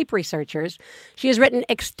pediatric sleep researchers. She has written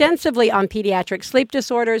extensively on pediatric sleep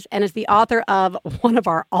disorders and is the author of one of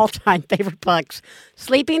our all-time favorite books,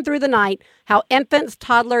 Sleeping Through the Night: How Infants,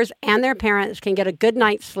 Toddlers, and Their Parents Can Get a Good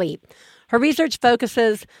Night's Sleep. Her research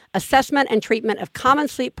focuses assessment and treatment of common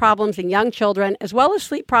sleep problems in young children, as well as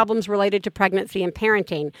sleep problems related to pregnancy and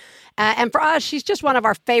parenting. And for us, she's just one of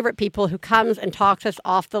our favorite people who comes and talks us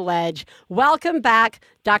off the ledge. Welcome back,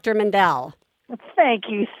 Dr. Mindell. Thank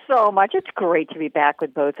you so much. It's great to be back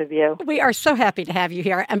with both of you. We are so happy to have you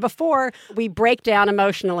here. And before we break down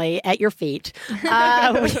emotionally at your feet,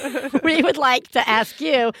 we would like to ask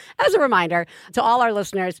you, as a reminder to all our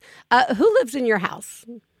listeners, who lives in your house?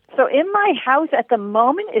 So in my house at the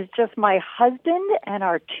moment is just my husband and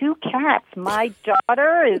our 2 cats. My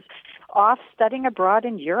daughter is off studying abroad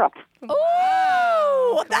in Europe.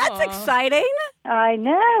 Oh, that's exciting. I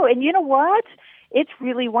know. And you know what? It's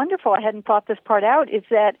really wonderful. I hadn't thought this part out, is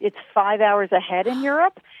that it's 5 hours ahead in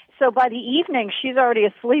Europe. So by the evening, she's already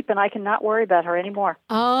asleep, and I cannot worry about her anymore.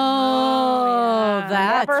 Oh,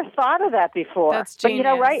 that's... Never thought of that before. That's but,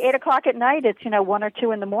 genius. right, 8 o'clock at night, it's, 1 or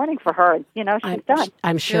 2 in the morning for her. She's done.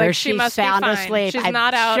 I'm sure like, she must be sound fine. asleep. She's I'm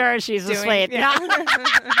not out sure she's doing- asleep. yeah.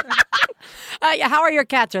 How are your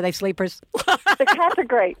cats? Are they sleepers? The cats are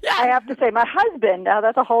great. I have to say, my husband, now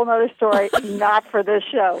that's a whole other story, not for this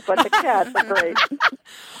show, but the cats are great.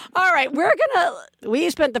 All right, we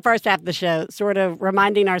spent the first half of the show sort of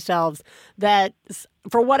reminding ourselves that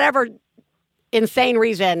for whatever insane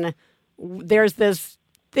reason, there's this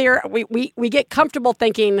theory, we get comfortable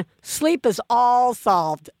thinking sleep is all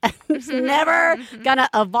solved. It's never going to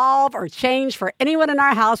evolve or change for anyone in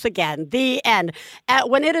our house again. The end.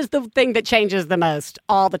 When it is the thing that changes the most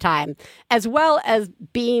all the time, as well as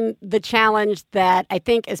being the challenge that I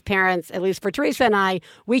think as parents, at least for Teresa and I,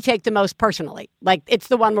 we take the most personally. Like, it's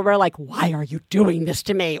the one where we're like, why are you doing this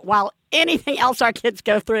to me? While anything else our kids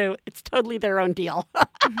go through, it's totally their own deal.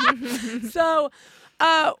 So,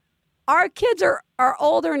 our kids are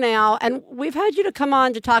older now, and we've had you to come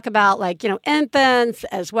on to talk about, infants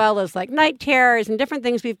as well as, night terrors and different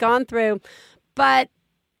things we've gone through. But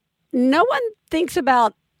no one thinks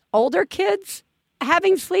about older kids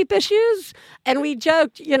having sleep issues. And we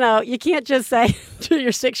joked, you can't just say to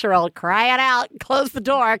your 6-year-old, cry it out, close the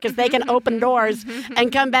door, because they can open doors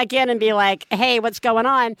and come back in and be like, hey, what's going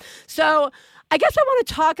on? So I guess I want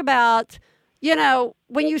to talk about,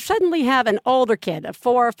 when you suddenly have an older kid, a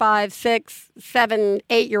 4, 5, 6, 7,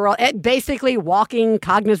 8-year-old, basically walking,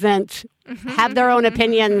 cognizant, have their own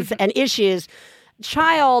opinions and issues,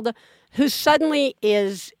 child who suddenly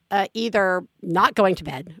is either not going to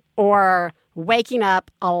bed or waking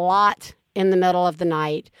up a lot in the middle of the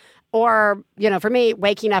night, or, for me,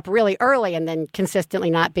 waking up really early and then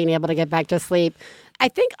consistently not being able to get back to sleep. I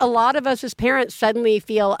think a lot of us as parents suddenly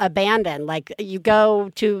feel abandoned. Like, you go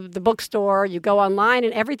to the bookstore, you go online,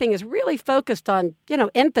 and everything is really focused on,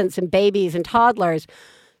 infants and babies and toddlers.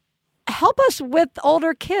 Help us with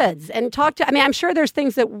older kids and talk to, I'm sure there's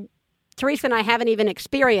things that Teresa and I haven't even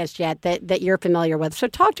experienced yet that you're familiar with. So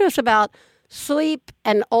talk to us about sleep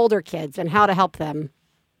and older kids and how to help them.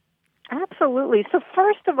 Absolutely. So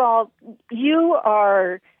first of all, you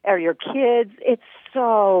or your kids, it's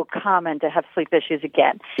so common to have sleep issues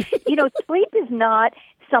again. Sleep is not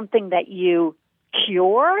something that you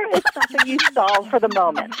cure. It's something you solve for the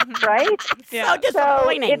moment, right? Yeah. So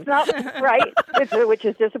disappointing. So it's not, right, which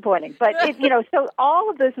is disappointing. But, so all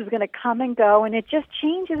of this is going to come and go, and it just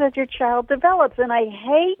changes as your child develops. And I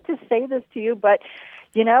hate to say this to you, but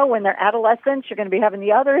when they're adolescents, you're going to be having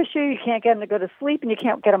the other issue. You can't get them to go to sleep, and you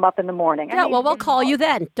can't get them up in the morning. Yeah, we'll call you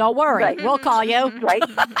then. Don't worry. Right. We'll call you. Right.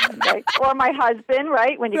 Or my husband,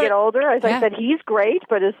 right? When you get older, as I said, he's great,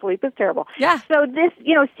 but his sleep is terrible. Yeah. So this,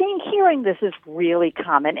 hearing this is really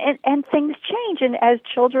common, and things change. And as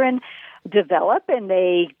children develop and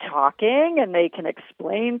they talking and they can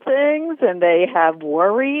explain things and they have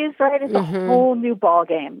worries, right? It's a whole new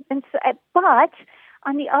ballgame. And so, but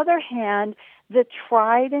on the other hand, the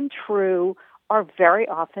tried and true are very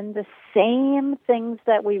often the same things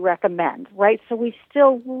that we recommend, right? So we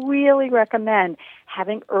still really recommend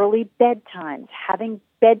having early bedtimes, having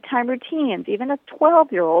bedtime routines. Even a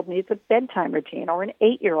 12-year-old needs a bedtime routine, or an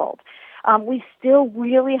 8-year-old. We still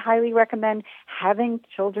really highly recommend having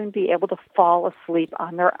children be able to fall asleep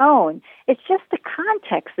on their own. It's just the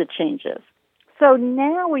context that changes. So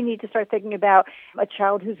now we need to start thinking about a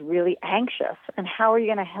child who's really anxious, and how are you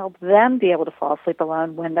going to help them be able to fall asleep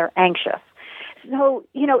alone when they're anxious? So,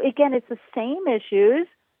 again, it's the same issues,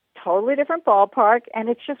 totally different ballpark, and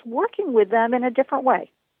it's just working with them in a different way.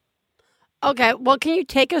 Okay, well, can you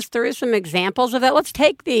take us through some examples of that? Let's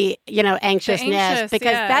take the, anxiousness,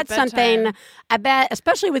 because that's something, I bet,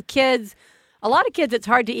 especially with kids, a lot of kids, it's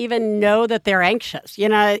hard to even know that they're anxious.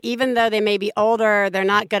 Even though they may be older, they're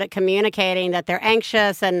not good at communicating that they're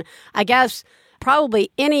anxious. And I guess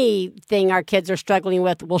probably anything our kids are struggling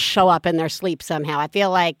with will show up in their sleep somehow. I feel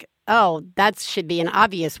like, that should be an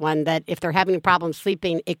obvious one, that if they're having problems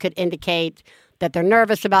sleeping, it could indicate that they're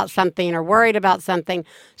nervous about something or worried about something.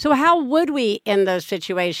 So how would we, in those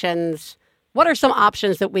situations, what are some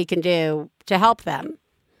options that we can do to help them?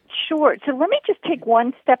 Sure. So let me just take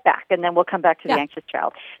one step back, and then we'll come back to the anxious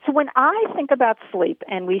child. So when I think about sleep,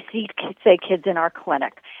 and we see, say, kids in our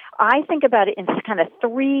clinic, I think about it in kind of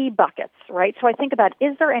three buckets, right? So I think about,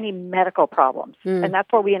 is there any medical problems? And that's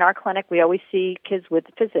where in our clinic, we always see kids with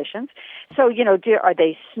physicians. So, are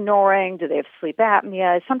they snoring? Do they have sleep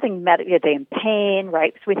apnea? Is something are they in pain,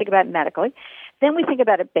 right? So we think about it medically. Then we think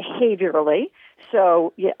about it behaviorally.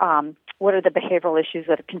 So what are the behavioral issues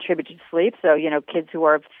that contribute to sleep? So, kids who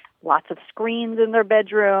are lots of screens in their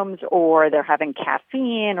bedrooms, or they're having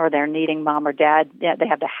caffeine, or they're needing mom or dad. They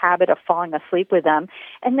have the habit of falling asleep with them.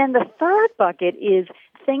 And then the third bucket is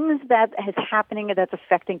things that is happening that's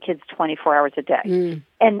affecting kids 24 hours a day.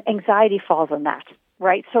 And anxiety falls on that,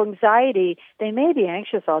 right? So anxiety, they may be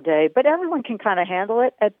anxious all day, but everyone can kind of handle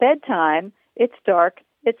it. At bedtime, it's dark,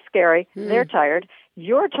 it's scary, they're tired,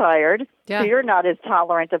 you're tired, so you're not as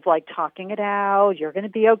tolerant of talking it out. You're going to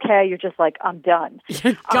be okay. You're just I'm done.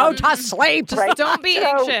 Go to sleep. Just don't be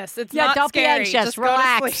anxious. It's not don't scary. be anxious. Just go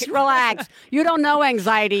to sleep. Relax. You don't know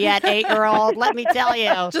anxiety yet, 8-year-old. Let me tell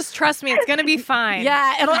you. Just trust me. It's going to be fine.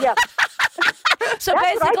 Yeah. So That's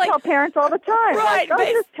basically, what I tell parents all the time. Right. Don't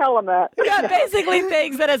just tell them that. Yeah, basically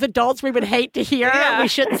things that as adults we would hate to hear. We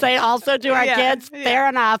shouldn't say also to our kids. Fair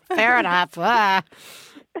enough.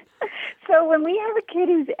 So when we have a kid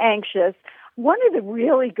who's anxious, one of the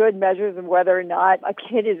really good measures of whether or not a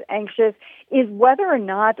kid is anxious is whether or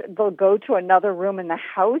not they'll go to another room in the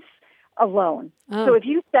house alone. So if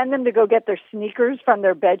you send them to go get their sneakers from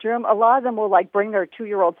their bedroom, a lot of them will bring their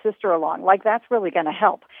 2-year-old sister along. That's really going to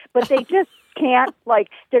help. But they just can't,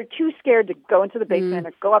 they're too scared to go into the basement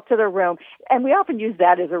or go up to their room. And we often use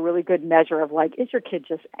that as a really good measure of is your kid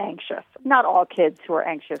just anxious? Not all kids who are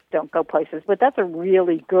anxious don't go places, but that's a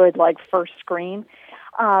really good first screen.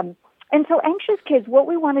 And so anxious kids, what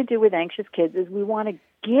we want to do with anxious kids is we want to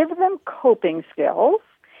give them coping skills.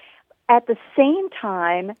 At the same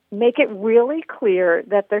time, make it really clear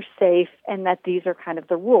that they're safe and that these are kind of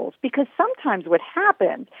the rules. Because sometimes what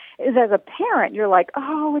happens is, as a parent, you're like,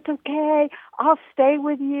 oh, it's okay. I'll stay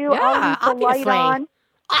with you. I'll leave the light on.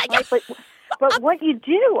 Right? But what you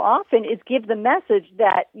do often is give the message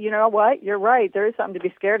that, you know what, you're right. There is something to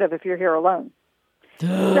be scared of if you're here alone.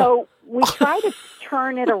 So we try to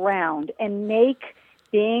turn it around and make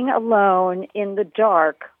being alone in the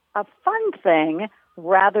dark a fun thing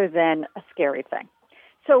rather than a scary thing.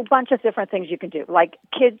 So a bunch of different things you can do.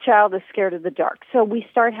 Child is scared of the dark. So we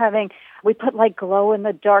put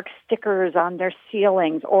glow-in-the-dark stickers on their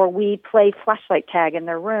ceilings, or we play flashlight tag in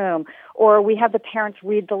their room, or we have the parents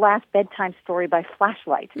read the last bedtime story by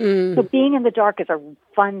flashlight. So being in the dark is a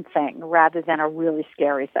fun thing rather than a really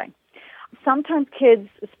scary thing. Sometimes kids,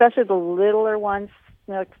 especially the littler ones,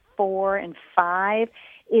 4 and 5,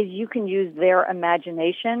 is you can use their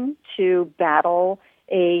imagination to battle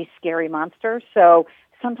a scary monster. So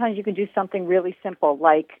sometimes you can do something really simple,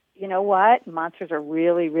 you know what? Monsters are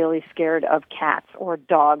really, really scared of cats or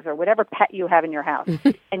dogs or whatever pet you have in your house.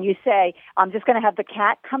 And you say, I'm just going to have the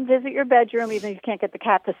cat come visit your bedroom, even if you can't get the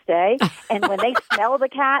cat to stay. And when they smell the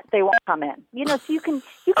cat, they won't come in. So you can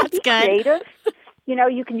be creative.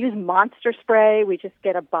 You can use monster spray. We just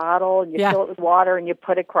get a bottle and you fill it with water and you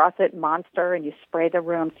put across it monster and you spray the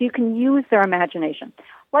room. So you can use their imagination.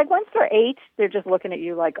 Once they're 8, they're just looking at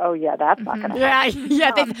you oh yeah, that's not going to happen.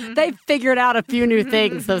 Yeah, they've figured out a few new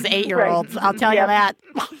things, those 8-year-olds. Right. I'll tell you that.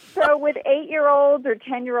 So with 8-year-olds or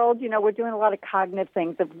 10-year-olds, we're doing a lot of cognitive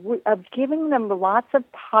things of giving them lots of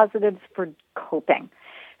positives for coping.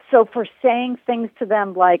 So for saying things to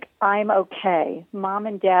them like, I'm okay, mom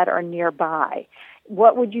and dad are nearby.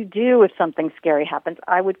 What would you do if something scary happens?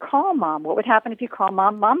 I would call mom. What would happen if you call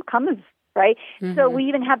mom? Mom comes, right? Mm-hmm. So we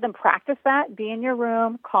even have them practice that. Be in your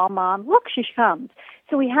room, call mom. Look, she comes.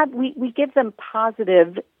 So we give them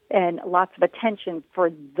positive and lots of attention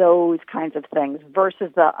for those kinds of things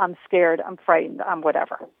versus the I'm scared, I'm frightened, I'm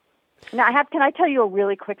whatever. Now, can I tell you a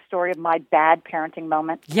really quick story of my bad parenting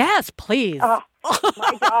moment? Yes, please.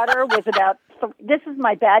 My daughter was this is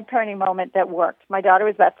my bad parenting moment that worked. My daughter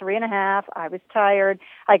was about 3.5. I was tired.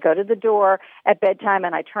 I go to the door at bedtime,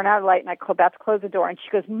 and I turn out a light, and I go about to close the door, and she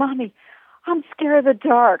goes, Mommy, I'm scared of the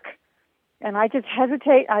dark. And I just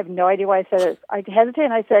hesitate. I have no idea why I said it. I hesitate,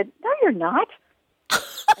 and I said, No, you're not.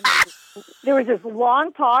 And there was this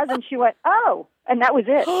long pause, and she went, Oh, and that was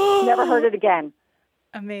it. Never heard it again.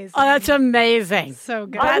 Amazing. Oh, that's amazing. So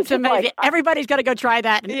good. That's amazing. Like, everybody's going to go try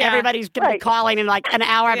that, and everybody's going to be calling in like an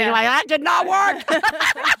hour and be like, that did not work.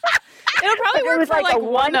 It'll probably work for like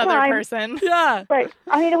one other person. Yeah. Right.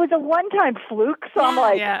 I mean, it was a one-time fluke, so I'm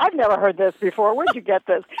like, I've never heard this before. Where'd you get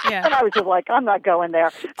this? Yeah. And I was just like, I'm not going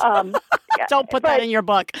there. Don't put that in your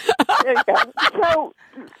book. There you go. So,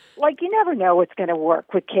 like, you never know what's going to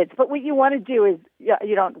work with kids, but what you want to do is,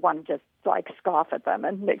 you don't want to just like scoff at them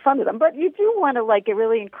and make fun of them, but you do want to like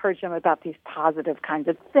really encourage them about these positive kinds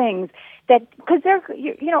of things that, because they're,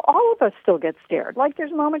 all of us still get scared. Like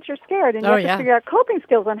there's moments you're scared and you have to figure out coping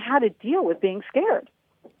skills on how to deal with being scared.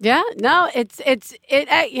 Yeah, no, Dr.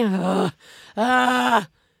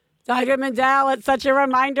 Mindell, it's such a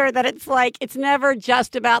reminder that it's like, it's never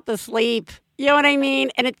just about the sleep. You know what I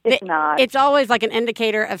mean? And it's not. It's always like an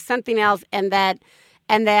indicator of something else, and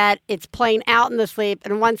that it's playing out in the sleep.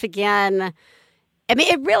 And once again, I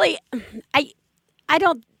mean, it really, I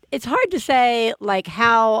don't, it's hard to say like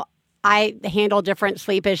how I handle different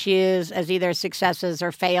sleep issues as either successes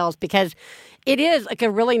or fails, because it is like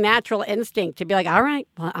a really natural instinct to be like, all right,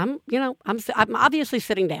 well, I'm obviously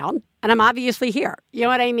sitting down and I'm obviously here. You know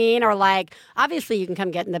what I mean? Or like, obviously you can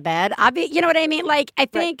come get in the bed. You know what I mean? Like, I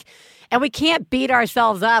think, and we can't beat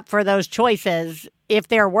ourselves up for those choices if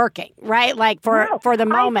they're working, right? Like for the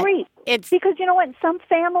moment. I agree. It's because you know what? In some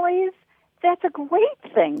families, that's a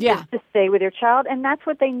great thing to stay with your child, and that's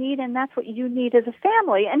what they need, and that's what you need as a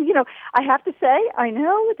family. And, I have to say, I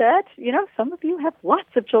know that, some of you have lots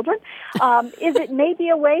of children. Is it maybe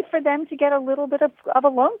a way for them to get a little bit of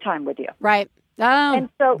alone time with you? Right. Oh, and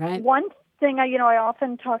so right. One thing I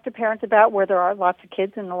often talk to parents about where there are lots of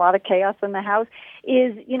kids and a lot of chaos in the house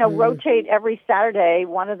is, rotate every Saturday.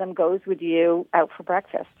 One of them goes with you out for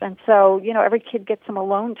breakfast. And so, every kid gets some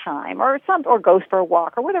alone time or goes for a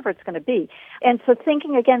walk or whatever it's going to be. And so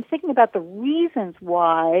thinking about the reasons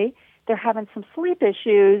why they're having some sleep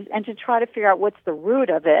issues and to try to figure out what's the root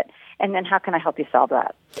of it and then how can I help you solve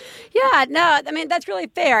that? Yeah, no, I mean, that's really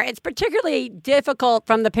fair. It's particularly difficult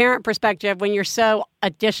from the parent perspective when you're so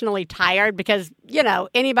additionally tired because,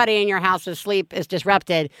 anybody in your house's sleep is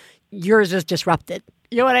disrupted. Yours is disrupted.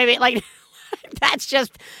 You know what I mean? Like, that's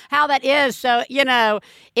just how that is. So,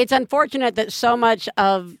 it's unfortunate that so much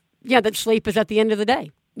of, that sleep is at the end of the day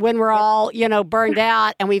when we're all, burned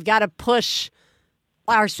out and we've got to push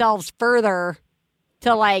ourselves further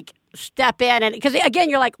to like step in. And because again,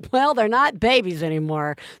 you're like, well, they're not babies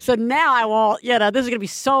anymore. So now I won't, this is going to be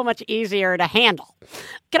so much easier to handle.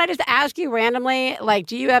 Can I just ask you randomly, like,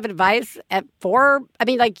 do you have advice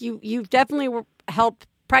you've definitely helped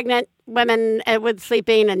pregnant women with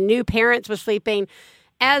sleeping and new parents with sleeping.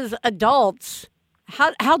 As adults,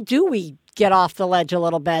 how do we get off the ledge a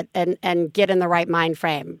little bit and get in the right mind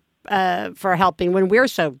frame for helping when we're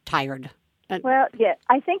so tired? Well, yeah,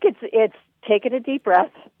 I think it's taking a deep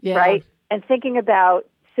breath, right? And thinking about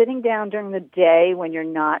sitting down during the day when you're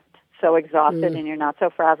not so exhausted and you're not so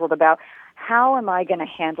frazzled about how am I going to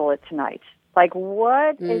handle it tonight? Like,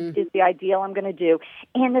 what is the ideal I'm going to do?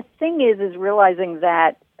 And the thing is realizing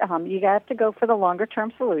that you have to go for the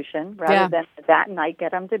longer-term solution rather than that night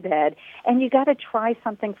get them to bed. And you got to try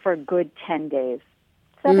something for a good 10 days.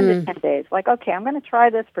 7 to 10 days. Like, okay, I'm going to try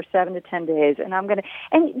this for 7 to 10 days, and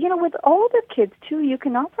with older kids, too, you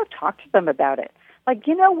can also talk to them about it. Like,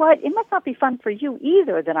 you know what? It must not be fun for you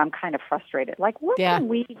either that I'm kind of frustrated. Like, what can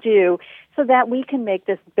we do so that we can make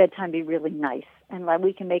this bedtime be really nice and like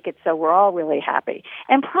we can make it so we're all really happy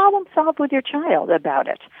and problem solve with your child about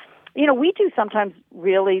it. We do sometimes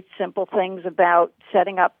really simple things about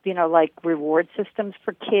setting up, like reward systems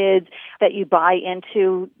for kids that you buy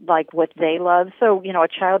into, like what they love. So, a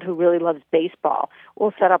child who really loves baseball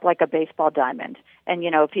will set up like a baseball diamond. And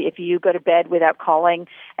if you go to bed without calling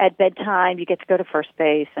at bedtime, you get to go to first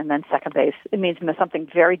base and then second base. It means something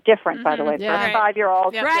very different, by the way, for a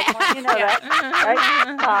 5-year-old. Yep. Right. You know that,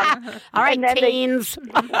 right? All right, teens.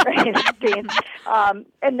 Teens.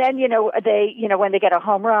 And then, when they get a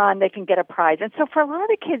home run, they can get a prize. And so for a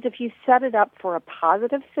lot of kids, if you set it up for a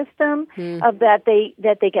positive system of that they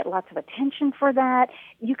get lots of attention for that,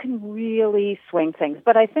 you can really swing things.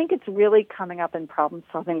 But I think it's really coming up in problem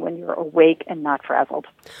solving when you're awake and not frazzled.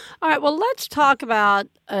 All right, well, let's talk about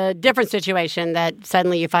a different situation that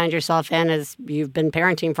suddenly you find yourself in as you've been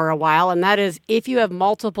parenting for a while, and that is if you have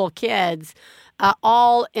multiple kids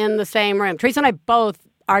all in the same room. Teresa and I both,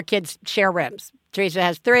 our kids share rooms. Teresa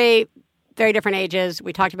has 3 very different ages.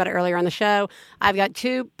 We talked about it earlier on the show. I've got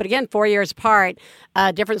 2, but again, 4 years apart,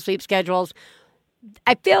 different sleep schedules.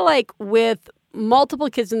 I feel like with multiple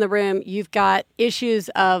kids in the room, you've got issues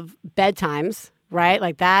of bedtimes, right?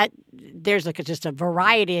 Like that, there's just a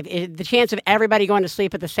variety of the chance of everybody going to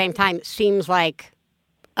sleep at the same time seems like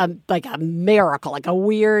a miracle, like a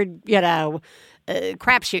weird,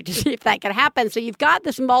 crapshoot to see if that can happen. So you've got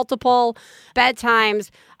this multiple bedtimes.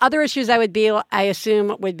 Other issues I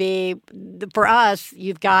assume would be for us,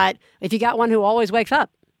 if you got one who always wakes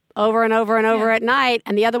up over and over and over at night,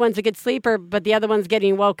 and the other one's a good sleeper, but the other one's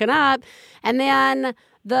getting woken up. And then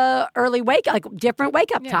the early different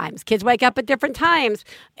wake up times. Kids wake up at different times,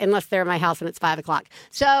 unless they're in my house and it's 5 o'clock.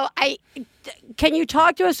 So can you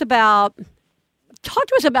talk to us about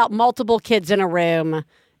multiple kids in a room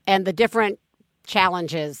and the different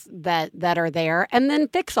challenges that are there, and then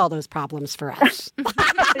fix all those problems for us.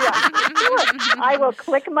 I will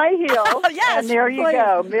click my heel, and there you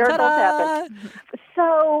go. Miracles happen.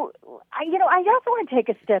 So, I also want to take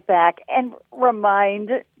a step back and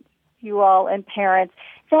remind you all and parents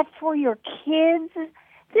that for your kids,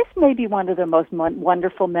 this may be one of the most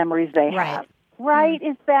wonderful memories they have. Right?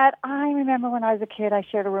 Is that I remember when I was a kid, I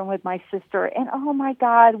shared a room with my sister, and oh my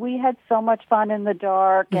God, we had so much fun in the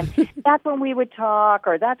dark, and that's when we would talk,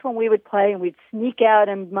 or that's when we would play, and we'd sneak out,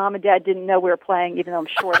 and Mom and Dad didn't know we were playing, even though I'm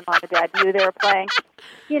sure Mom and Dad knew they were playing.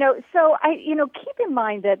 So keep in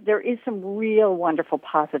mind that there is some real wonderful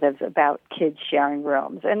positives about kids sharing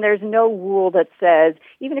rooms, and there's no rule that says,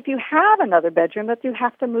 even if you have another bedroom, that you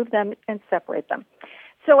have to move them and separate them.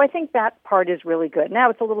 So I think that part is really good.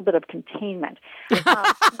 Now it's a little bit of containment.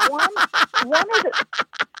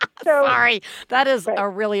 Sorry, that is a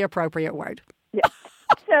really appropriate word. Yeah.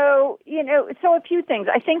 So a few things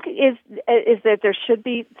I think is that there should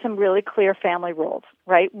be some really clear family rules,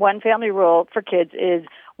 right? One family rule for kids is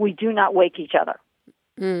we do not wake each other.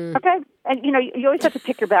 Okay? And, you always have to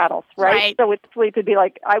pick your battles, right? So with sleep, it'd be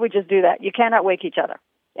like, I would just do that. You cannot wake each other.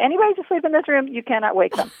 Anybody's asleep in this room, you cannot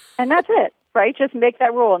wake them. And that's it. Right? Just make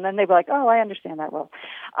that rule. And then they'll be like, oh, I understand that rule.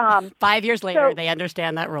 5 years later, they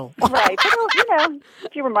understand that rule. Right. But,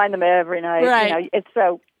 if you remind them every night, it's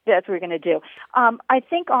so that's what we're going to do. I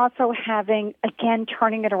think also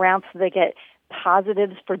turning it around so they get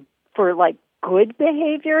positives for like good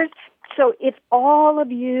behaviors. So if all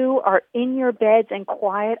of you are in your beds and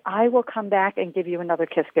quiet, I will come back and give you another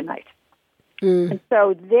kiss goodnight. And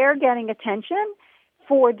so they're getting attention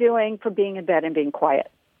for being in bed and being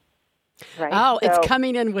quiet. Right. Oh, it's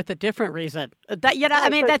coming in with a different reason.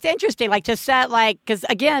 That's interesting. Like to set, because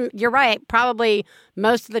again, you're right. Probably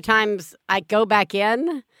most of the times I go back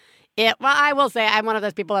in. I will say I'm one of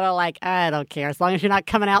those people that are like, I don't care. As long as you're not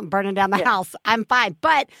coming out and burning down the house, I'm fine.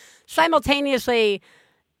 But simultaneously,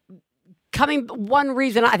 one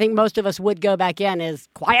reason I think most of us would go back in is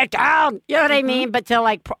quiet down. You know what I mean? But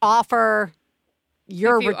to offer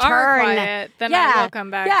your if you return, are quiet, then I will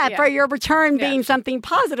come back. Yeah, for your return being something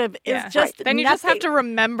positive is just then you just have to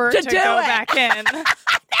remember to go back in.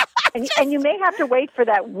 And you may have to wait for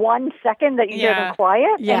that 1 second that you hear them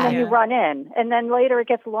quiet, and then you run in, and then later it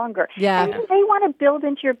gets longer. Yeah. And you may want to build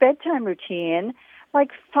into your bedtime routine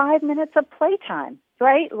 5 minutes of playtime.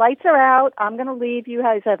 Right? Lights are out. I'm going to leave. You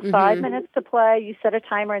guys have 5 minutes to play. You set a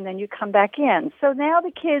timer, and then you come back in. So now the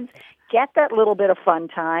kids get that little bit of fun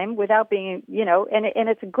time without being, and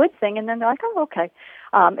it's a good thing. And then they're like, oh, okay.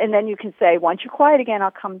 And then you can say, once you're quiet again, I'll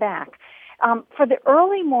come back. For the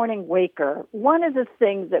early morning waker, one of the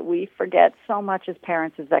things that we forget so much as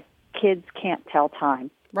parents is that kids can't tell time.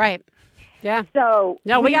 Right. Yeah. So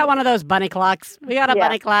we got one of those bunny clocks. We got a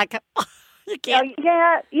bunny clock. You can't.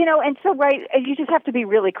 And so, you just have to be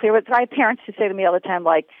really clear. I have parents who say to me all the time,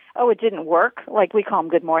 oh, it didn't work. We call them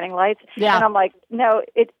good morning lights. Yeah. And I'm like, no,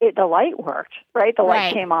 the light worked, right? The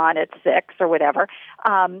light came on at 6 or whatever.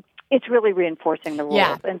 It's really reinforcing the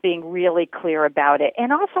rules and being really clear about it.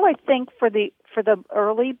 And also, I think for the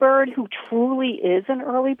early bird who truly is an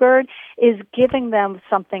early bird is giving them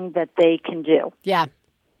something that they can do. Yeah.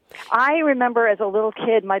 I remember as a little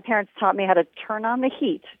kid, my parents taught me how to turn on the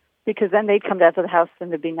heat because then they'd come down to the house and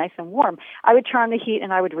it'd be nice and warm. I would turn on the heat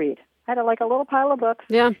and I would read. I had like a little pile of books.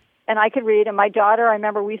 Yeah. And I could read. And my daughter, I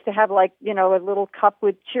remember we used to have like, you know, a little cup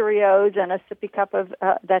with Cheerios and a sippy cup of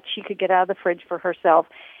that she could get out of the fridge for herself.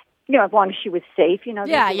 You know, as long as she was safe, you know,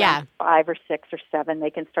 around 5 or 6 or 7,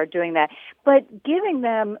 they can start doing that. But giving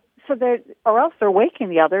them or else they're waking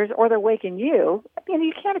the others or they're waking you. I mean,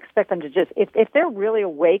 you can't expect them to just, if they're really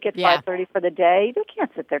awake at 5:30 for the day, they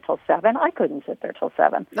can't sit there till 7. I couldn't sit there till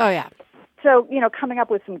 7. Oh, yeah. So, you know, coming up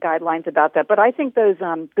with some guidelines about that. But I think those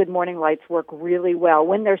good morning lights work really well.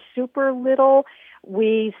 When they're super little,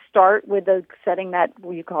 we start with setting that,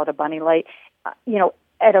 you call it a bunny light, you know,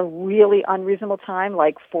 at a really unreasonable time,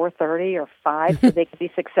 like 4:30 or 5, so they can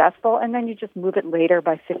be successful. And then you just move it later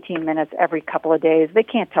by 15 minutes every couple of days. They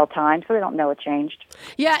can't tell time, so they don't know it changed.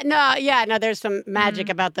 Yeah, no, there's some magic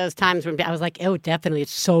about those times when I was like, oh, definitely,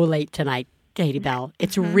 it's so late tonight, Katie Bell.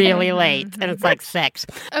 It's really late, and it's like 6.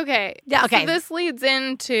 Okay. Yeah, okay. So this leads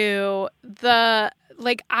into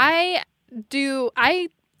I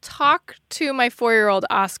talk to my 4-year-old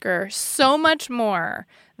Oscar so much more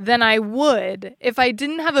than I would if I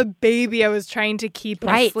didn't have a baby I was trying to keep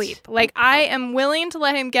asleep. Like, I am willing to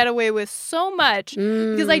let him get away with so much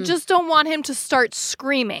because I just don't want him to start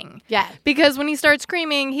screaming. Yeah. Because when he starts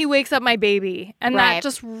screaming, he wakes up my baby. And that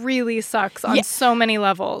just really sucks on so many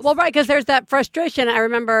levels. Well, right, because there's that frustration. I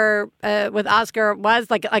remember with Oscar was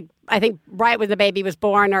like I think right when the baby was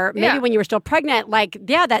born or maybe when you were still pregnant,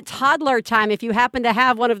 that toddler time, if you happen to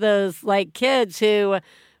have one of those like kids who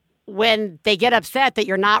when they get upset that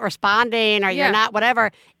you're not responding or you're not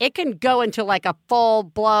whatever, it can go into like a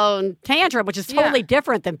full-blown tantrum, which is totally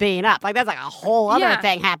different than being up. Like that's like a whole other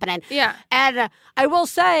thing happening. Yeah. And I will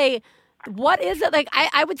say, what is it? Like,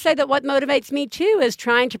 I would say that what motivates me, too, is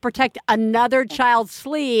trying to protect another child's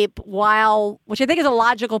sleep which I think is a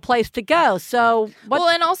logical place to go. So,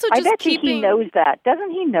 and also just I bet he knows that.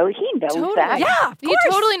 Doesn't he know? He knows that. Yeah, he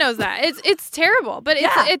totally knows that. It's terrible. But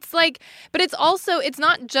it's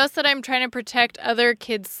not just that I'm trying to protect other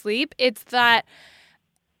kids' sleep.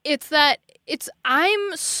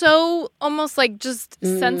 I'm so almost like just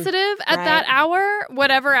sensitive at that hour,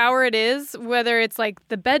 whatever hour it is, whether it's like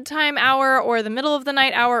the bedtime hour or the middle of the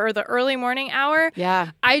night hour or the early morning hour.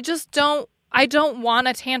 Yeah. I don't want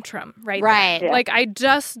a tantrum right then. Yeah. Like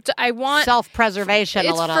I want self-preservation a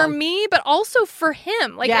little. It's for me, but also for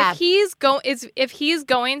him. Like if he's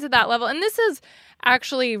going to that level, and this has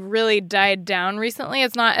actually really died down recently.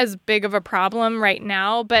 It's not as big of a problem right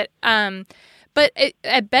now, but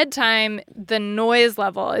at bedtime, the noise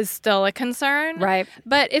level is still a concern. Right.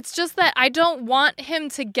 But it's just that I don't want him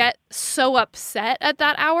to get so upset at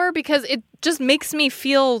that hour because it just makes me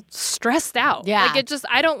feel stressed out. Yeah.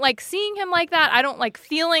 I don't like seeing him like that. I don't like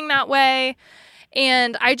feeling that way.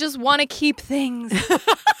 And I just want to keep things.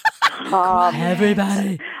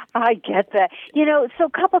 Everybody. I get that. You know, so a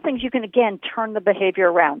couple things you can, again, turn the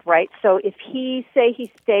behavior around, right? So if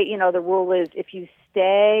the rule is if you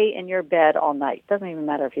stay in your bed all night, doesn't even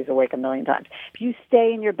matter if he's awake a million times. If you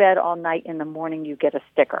stay in your bed all night, in the morning you get a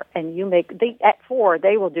sticker. And at 4,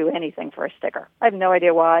 they will do anything for a sticker. I have no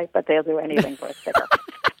idea why, but they'll do anything for a sticker.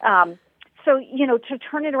 So, you know, to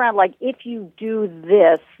turn it around, like if you do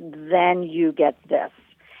this, then you get this.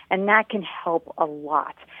 And that can help a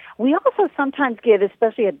lot. We also sometimes give,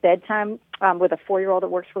 especially at bedtime, with a 4-year-old, it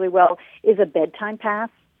works really well, is a bedtime pass.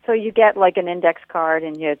 So you get like an index card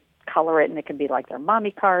and you color it, and it can be like their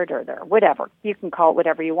mommy card or their whatever. You can call it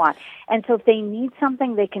whatever you want. And so if they need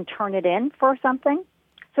something, they can turn it in for something.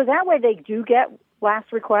 So that way they do get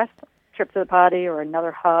last request, trip to the potty or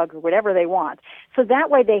another hug or whatever they want. So that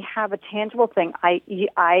way they have a tangible thing. I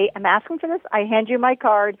am asking for this. I hand you my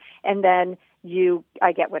card, and then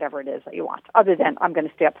I get whatever it is that you want, other than I'm going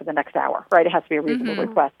to stay up for the next hour, right? It has to be a reasonable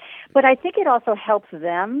request. But I think it also helps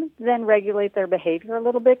them then regulate their behavior a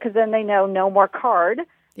little bit because then they know no more card,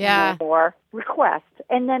 no more request.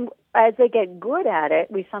 And then as they get good at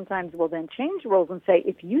it, we sometimes will then change rules and say,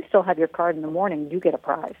 if you still have your card in the morning, you get a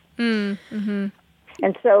prize. Mm-hmm.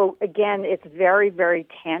 And so, again, it's very, very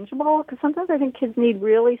tangible because sometimes I think kids need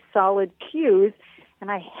really solid cues. And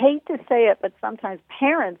I hate to say it, but sometimes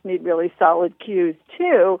parents need really solid cues,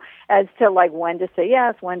 too, as to, like, when to say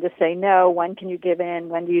yes, when to say no, when can you give in,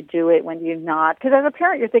 when do you do it, when do you not. Because as a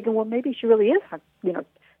parent, you're thinking, well, maybe she really is,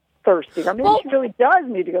 thirsty, or maybe she really does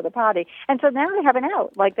need to go to the potty. And so now they have an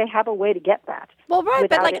out. Like, they have a way to get that. Well, right,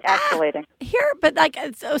 without but like it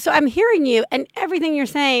escalating. So I'm hearing you, and everything you're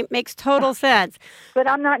saying makes total sense. But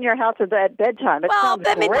I'm not in your house at bedtime. It sounds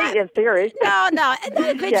great in theory. No.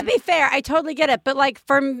 But to be fair, I totally get it. But like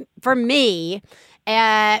for me,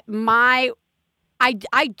 I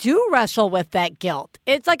do wrestle with that guilt.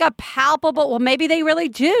 It's like a palpable, well, maybe they really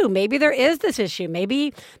do. Maybe there is this issue.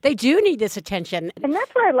 Maybe they do need this attention. And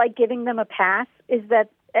that's why I like giving them a pass, is that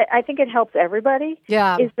I think it helps everybody.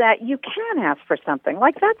 Yeah. Is that you can ask for something.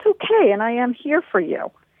 Like, that's okay, and I am here for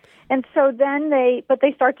you. And so then they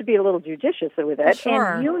start to be a little judicious with it.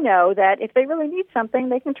 Sure. And you know that if they really need something,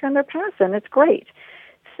 they can turn their pass in. It's great.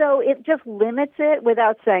 So it just limits it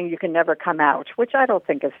without saying you can never come out, which I don't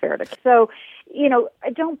think is fair to. So,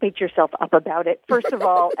 don't beat yourself up about it. First of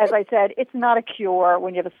all, as I said, it's not a cure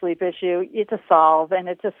when you have a sleep issue. It's a solve, and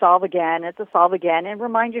it's a solve again. It's a solve again. And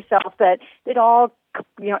remind yourself that it all,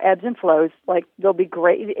 ebbs and flows. Like, they'll be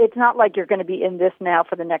great. It's not like you're going to be in this now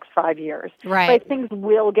for the next 5 years. Right. But things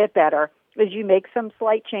will get better. As you make some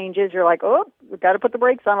slight changes, you're like, oh, we've got to put the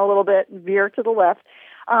brakes on a little bit and veer to the left.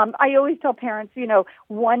 I always tell parents,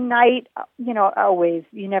 one night, always,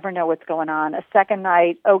 you never know what's going on. A second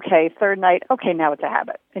night, okay. Third night, okay, now it's a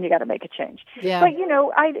habit, and you got to make a change. Yeah. But,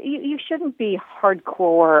 you shouldn't be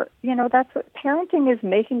hardcore. That's what parenting is,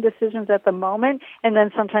 making decisions at the moment, and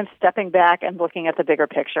then sometimes stepping back and looking at the bigger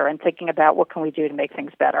picture and thinking about what can we do to make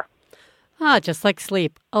things better. Just like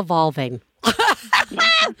sleep, evolving.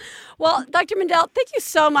 Well, Dr. Mindell, thank you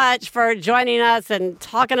so much for joining us and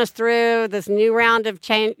talking us through this new round of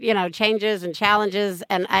changes and challenges.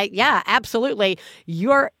 And absolutely,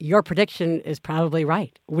 your prediction is probably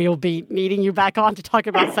right. We'll be needing you back on to talk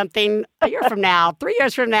about something a year from now, 3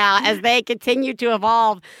 years from now, as they continue to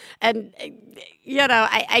evolve. And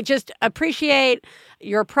I just appreciate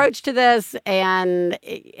your approach to this, and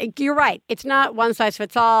you're right. It's not one size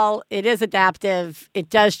fits all. It is adaptive. It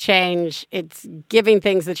does change. It's giving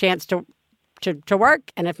things the chance to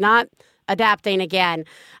work, and if not, adapting again.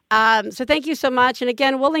 So thank you so much. And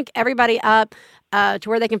again, we'll link everybody up to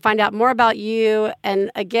where they can find out more about you. And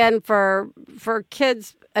again, for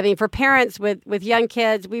kids, for parents with young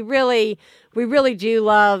kids, we really do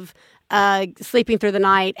love sleeping through the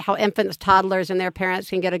night, how infants, toddlers, and their parents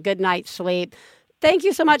can get a good night's sleep. Thank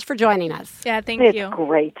you so much for joining us. Yeah, thank you. It's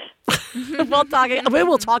great. We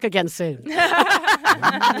will talk again soon.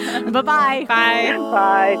 Bye-bye. Bye.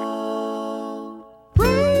 Bye.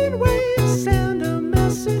 Brainwaves send a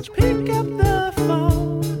message, pick up the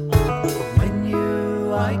phone. When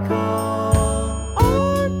I call,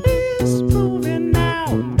 on is moving now,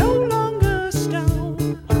 no longer stone.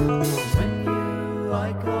 When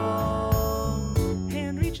I call,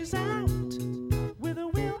 hand reaches out with a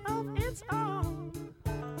will of its own.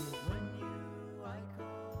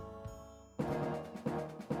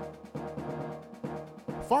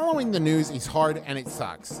 Following the news is hard and it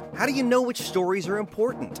sucks. How do you know which stories are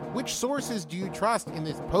important? Which sources do you trust in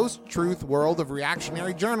this post-truth world of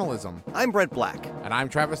reactionary journalism? I'm Brett Black. And I'm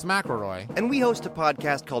Travis McElroy. And we host a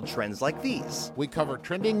podcast called Trends Like These. We cover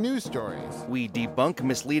trending news stories. We debunk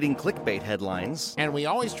misleading clickbait headlines. And we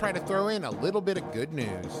always try to throw in a little bit of good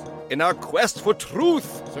news. In our quest for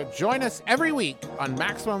truth. So join us every week on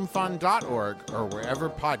MaximumFun.org or wherever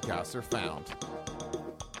podcasts are found.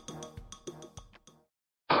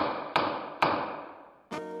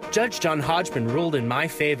 Judge John Hodgman ruled in my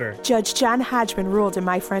favor. Judge John Hodgman ruled in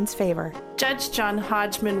my friend's favor. Judge John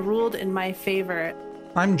Hodgman ruled in my favor.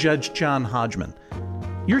 I'm Judge John Hodgman.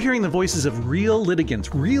 You're hearing the voices of real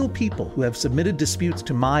litigants, real people who have submitted disputes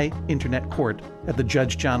to my internet court at the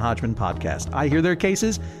Judge John Hodgman podcast. I hear their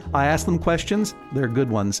cases, I ask them questions, they're good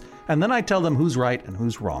ones, and then I tell them who's right and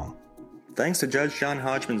who's wrong. Thanks to Judge John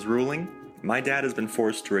Hodgman's ruling, my dad has been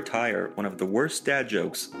forced to retire one of the worst dad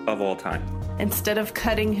jokes of all time. Instead of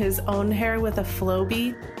cutting his own hair with a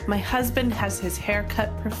Flowbee, my husband has his hair cut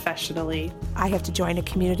professionally. I have to join a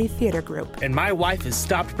community theater group. And my wife has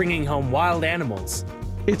stopped bringing home wild animals.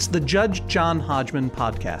 It's the Judge John Hodgman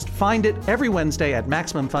podcast. Find it every Wednesday at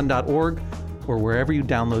MaximumFun.org or wherever you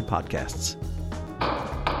download podcasts.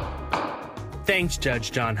 Thanks,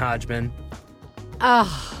 Judge John Hodgman.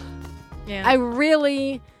 Yeah. I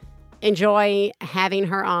really enjoy having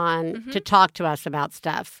her on to talk to us about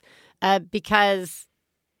stuff because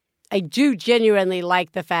I do genuinely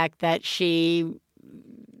like the fact that she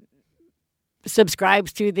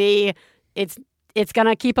subscribes to the it's going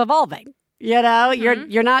to keep evolving.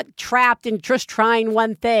 You're not trapped in just trying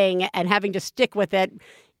one thing and having to stick with it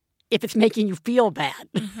if it's making you feel bad.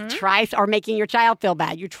 Or making your child feel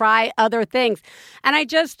bad. You try other things. And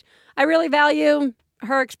I really value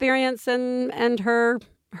her experience and her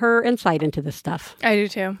insight into this stuff. I do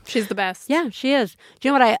too. She's the best. Yeah, she is. Do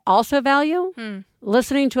you know what I also value?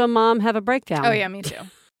 Listening to a mom have a breakdown. Oh, yeah, me too.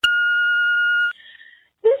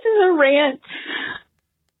 This is a rant.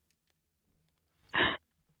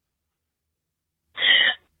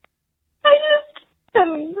 I just am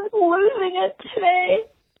losing it today.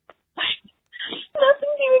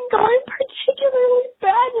 Nothing's even going particularly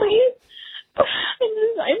badly.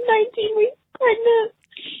 I'm 19 weeks pregnant,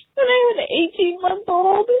 and I have an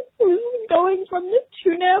 18-month-old who's going from the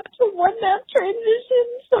 2-nap to 1-nap transition.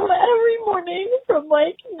 So every morning from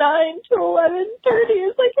like 9 to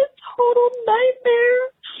 11:30 is like a total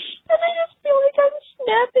nightmare. And I just feel like I'm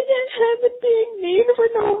snapping at him and being mean for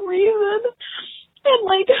no reason. And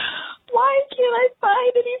like, why can't I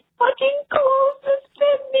find any fucking clothes that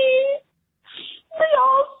fit me? They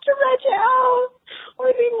all stretch out,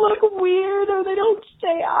 or they look weird, or they don't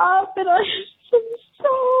stay up, and I just am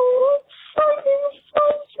so fucking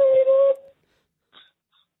frustrated.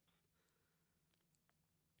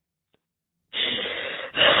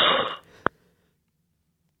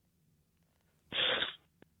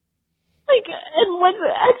 Like, and what's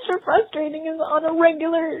extra frustrating is on a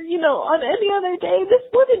regular, on any other day, this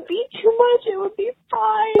wouldn't be too much, it would be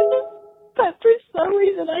fine. But for some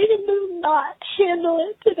reason, I can just not handle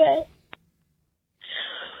it today.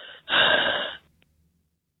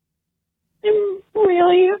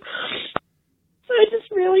 I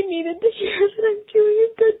just really needed to hear that I'm doing a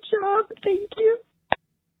good job. Thank you.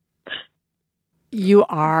 You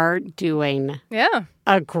are doing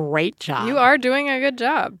a great job. You are doing a good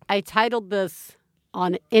job. I titled this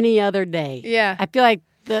On Any Other Day. Yeah. I feel like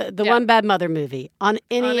the One Bad Mother movie. On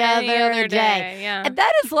any other day. Yeah. And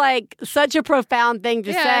that is like such a profound thing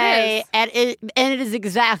to say. It is. And it is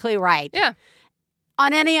exactly right. Yeah.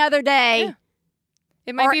 On any other day.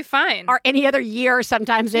 It might be fine. Or any other year,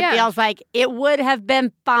 sometimes it feels like it would have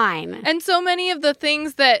been fine. And so many of the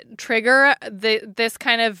things that trigger this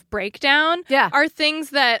kind of breakdown are things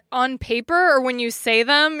that on paper or when you say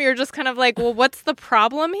them, you're just kind of like, well, what's the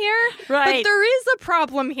problem here? Right. But there is a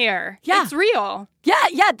problem here. Yeah. It's real.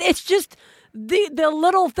 Yeah. It's just the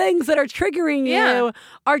little things that are triggering you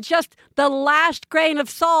are just the last grain of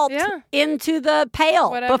salt into the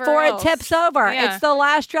pail before it tips over. Yeah. It's the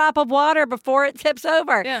last drop of water before it tips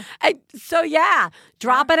over. Yeah.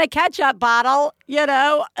 Dropping a ketchup bottle,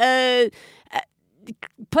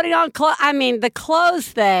 putting on clothes. I mean, the clothes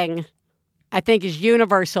thing, I think, is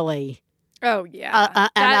universally Oh, yeah.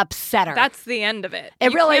 an upsetter. That's the end of it.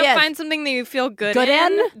 It really is. You can't is. find something that you feel good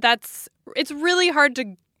in. It's really hard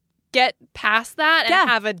to get past that and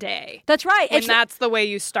have a day. That's right. When that's the way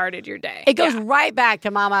you started your day. It goes right back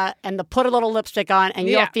to mama and the put a little lipstick on and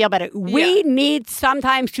you'll feel better. We need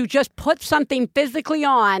sometimes to just put something physically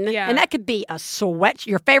on. Yeah. And that could be a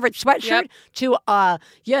your favorite sweatshirt to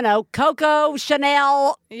Coco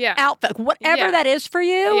Chanel outfit, whatever that is for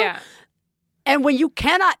you. Yeah. And when you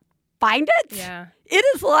cannot find it, it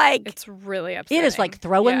is like... It's really upsetting. It is like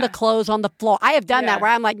throwing the clothes on the floor. I have done that where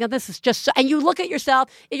I'm like, no, this is just... And you look at yourself,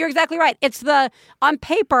 you're exactly right. It's on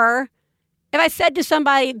paper, if I said to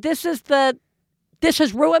somebody, this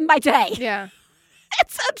has ruined my day. Yeah.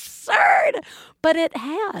 It's absurd. But it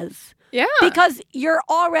has. Yeah. Because you're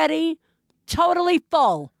already totally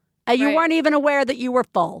full. And you weren't even aware that you were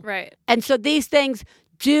full. Right. And so these things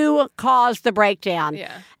do cause the breakdown.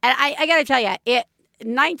 Yeah. And I got to tell you,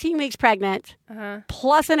 19 weeks pregnant,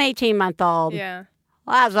 plus an 18-month-old. Yeah.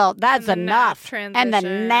 That's enough. And the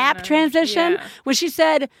nap transition, when she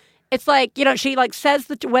said, it's like, she like says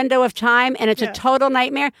the window of time and it's a total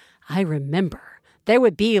nightmare. I remember there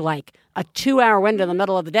would be like a 2-hour window in the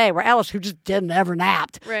middle of the day where Ellis, who just didn't ever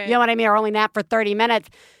napped, right. You know what I mean, or only napped for 30 minutes.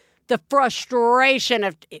 The frustration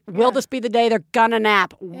of, will this be the day they're gonna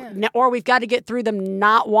nap? Yeah. Or we've got to get through them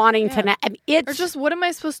not wanting to nap. I mean, or just, what am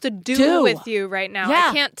I supposed to do with you right now?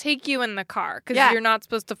 Yeah. I can't take you in the car because you're not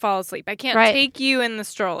supposed to fall asleep. I can't take you in the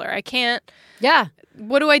stroller. I can't. Yeah.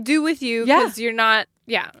 What do I do with you because you're not?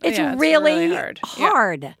 Yeah. It's really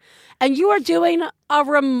hard. Yeah. And you are doing a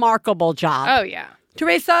remarkable job. Oh, yeah.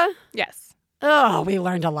 Teresa? Yes. Oh, we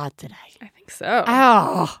learned a lot today. I think so.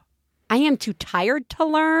 Oh, I am too tired to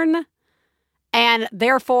learn, and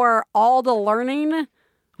therefore all the learning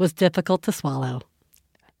was difficult to swallow.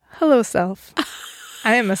 Hello, self.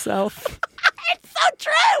 I am a self. It's so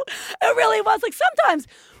true. It really was. Like, sometimes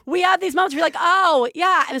we have these moments where you're like, oh,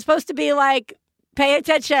 yeah, I'm supposed to be like, pay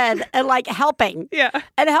attention and like helping. Yeah.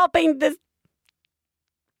 And helping this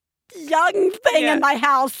young thing in my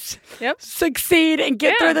house succeed and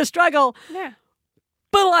get through the struggle. Yeah.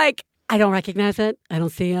 But like, I don't recognize it. I don't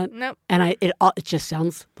see it. Nope. And it just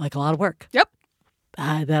sounds like a lot of work. Yep.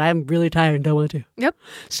 that I'm really tired and don't want to. Yep.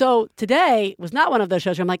 So today was not one of those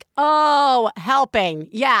shows where I'm like, oh, helping.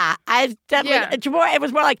 Yeah, I definitely. It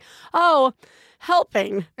was more like, oh,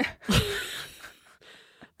 helping.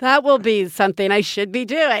 That will be something I should be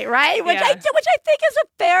doing, right? Which I think is a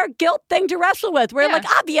fair guilt thing to wrestle with. Where like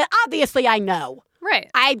obviously I know. Right.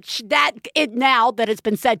 Now that it's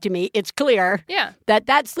been said to me, it's clear. Yeah.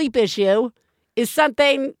 That sleep issue is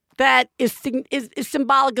something that is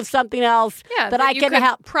symbolic of something else that I can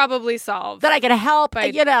help probably solve. That I can help,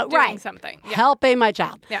 by doing something. Yeah. Helping my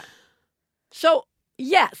child. Yeah. So,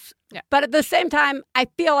 yes. Yeah. But at the same time, I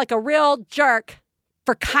feel like a real jerk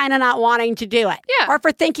for kind of not wanting to do it. Yeah. Or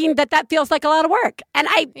for thinking that feels like a lot of work. And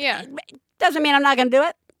doesn't mean I'm not going to do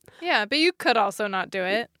it. Yeah, but you could also not do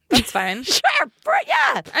it. That's fine. Sure.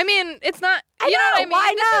 Yeah. I mean, it's not, know what I mean?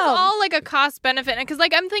 Why this is all like a cost benefit. Because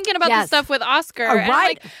like I'm thinking about this stuff with Oscar. And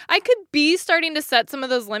like I could be starting to set some of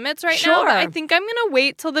those limits right now. But I think I'm going to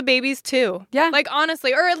wait till the baby's 2. Yeah. Like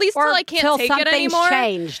honestly, or at least till I can't take it anymore.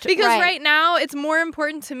 Changed. Because right now it's more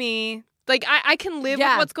important to me. Like I can live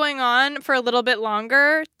with what's going on for a little bit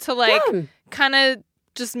longer to like kind of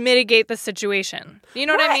just mitigate the situation. You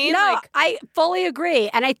know what I mean? No, like, I fully agree.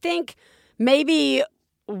 And I think maybe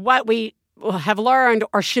what we have learned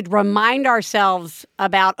or should remind ourselves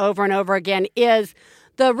about over and over again is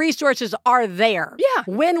the resources are there. Yeah.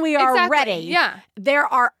 When we are ready. Yeah. There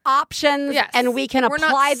are options and we can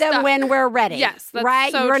apply them when we're ready. Yes. That's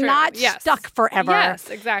right? So You're true. not stuck forever. Yes,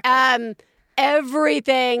 exactly.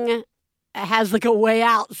 Everything has like a way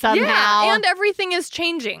out somehow. Yeah, and everything is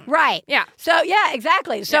changing. Right. Yeah. So, yeah,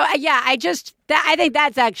 exactly. So, I think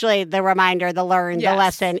that's actually the reminder, the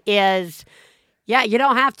lesson is, you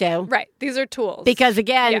don't have to. Right. These are tools. Because,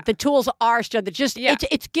 again, the tools are still,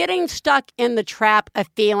 it's getting stuck in the trap of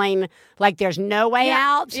feeling like there's no way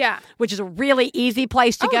out, which is a really easy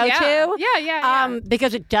place to go to. Yeah.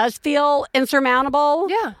 Because it does feel insurmountable.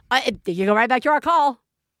 Yeah. You go right back to our call.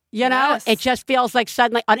 You know, it just feels like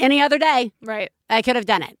suddenly on any other day, I could have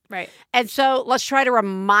done it. Right. And so let's try to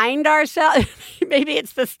remind ourselves, maybe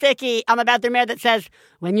it's the sticky on the bathroom mirror that says,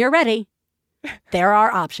 when you're ready, there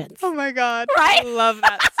are options. Oh my God. Right? I love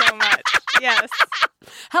that so much. Yes.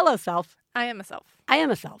 Hello, self. I am a self. I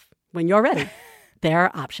am a self. When you're ready, there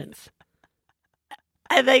are options.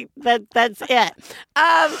 I think that's it.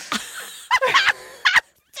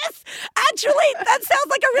 Actually, that sounds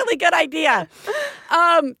like a really good idea.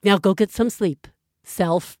 Now go get some sleep,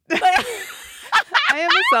 self. I am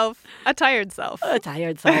a self. A tired self. A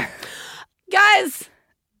tired self. Guys,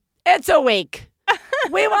 it's a week.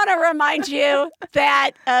 We want to remind you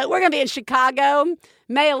that we're going to be in Chicago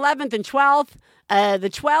May 11th and 12th. The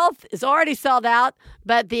 12th is already sold out,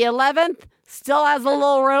 but the 11th still has a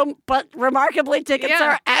little room, but remarkably, tickets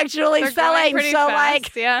are actually selling. So,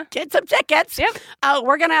 fast. Get some tickets. Yep.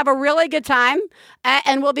 We're going to have a really good time,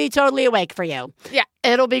 and we'll be totally awake for you. Yeah.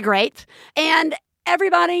 It'll be great. And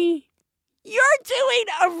everybody, you're doing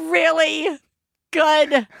a really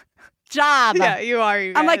good job. Yeah, you are,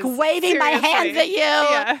 you guys. I'm like waving my hands at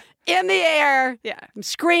you in the air. Yeah.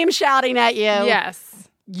 Scream shouting at you. Yes.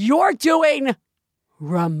 You're doing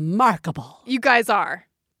remarkable. You guys are.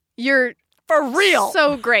 You're for real.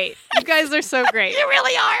 So great. You guys are so great. You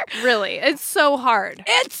really are. Really. It's so hard.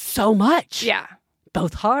 It's so much. Yeah.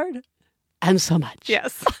 Both hard and so much.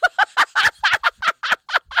 Yes.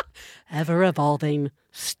 Ever evolving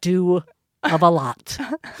stew of a lot.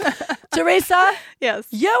 Teresa. Yes.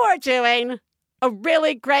 You are doing a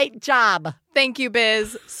really great job. Thank you,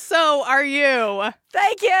 Biz. So are you.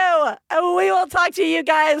 Thank you. And we will talk to you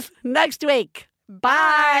guys next week.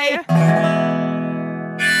 Bye.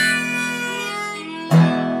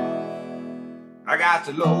 I got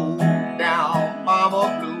to low down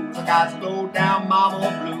mama blues. I got to low down mama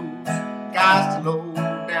blues. Got to low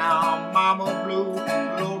down mama blues.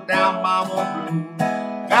 Low down mama blues.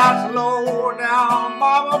 Got to low down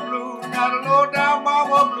mama blues. Got to low down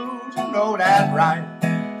mama blues. You know that right.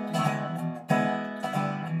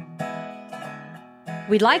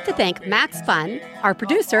 We'd like to thank Max Fun, our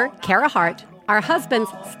producer, Kara Hart, our husbands,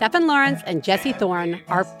 Stephen Lawrence and Jesse Thorne,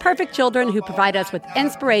 our perfect children who provide us with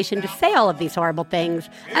inspiration to say all of these horrible things,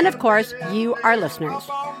 and of course, you, our listeners.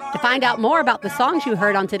 To find out more about the songs you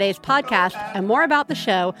heard on today's podcast and more about the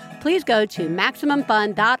show, please go to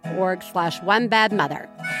MaximumFun.org/OneBadMother.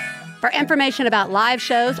 For information about live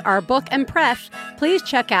shows, our book and press, please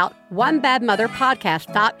check out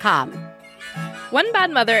OneBadMotherPodcast.com. One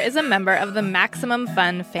Bad Mother is a member of the Maximum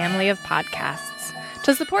Fun family of podcasts.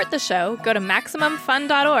 To support the show, go to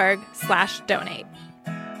MaximumFun.org/donate.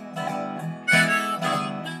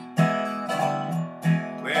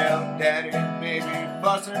 Well, Daddy, maybe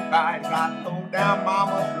fuss and fight, got low down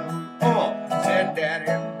mama blues. Oh, said daddy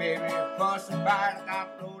and baby, fuss and fight,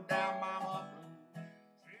 got low down mama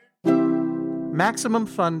blues.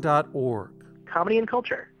 MaximumFun.org. Comedy and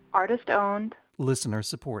culture. Artist owned. Listener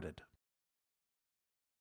supported.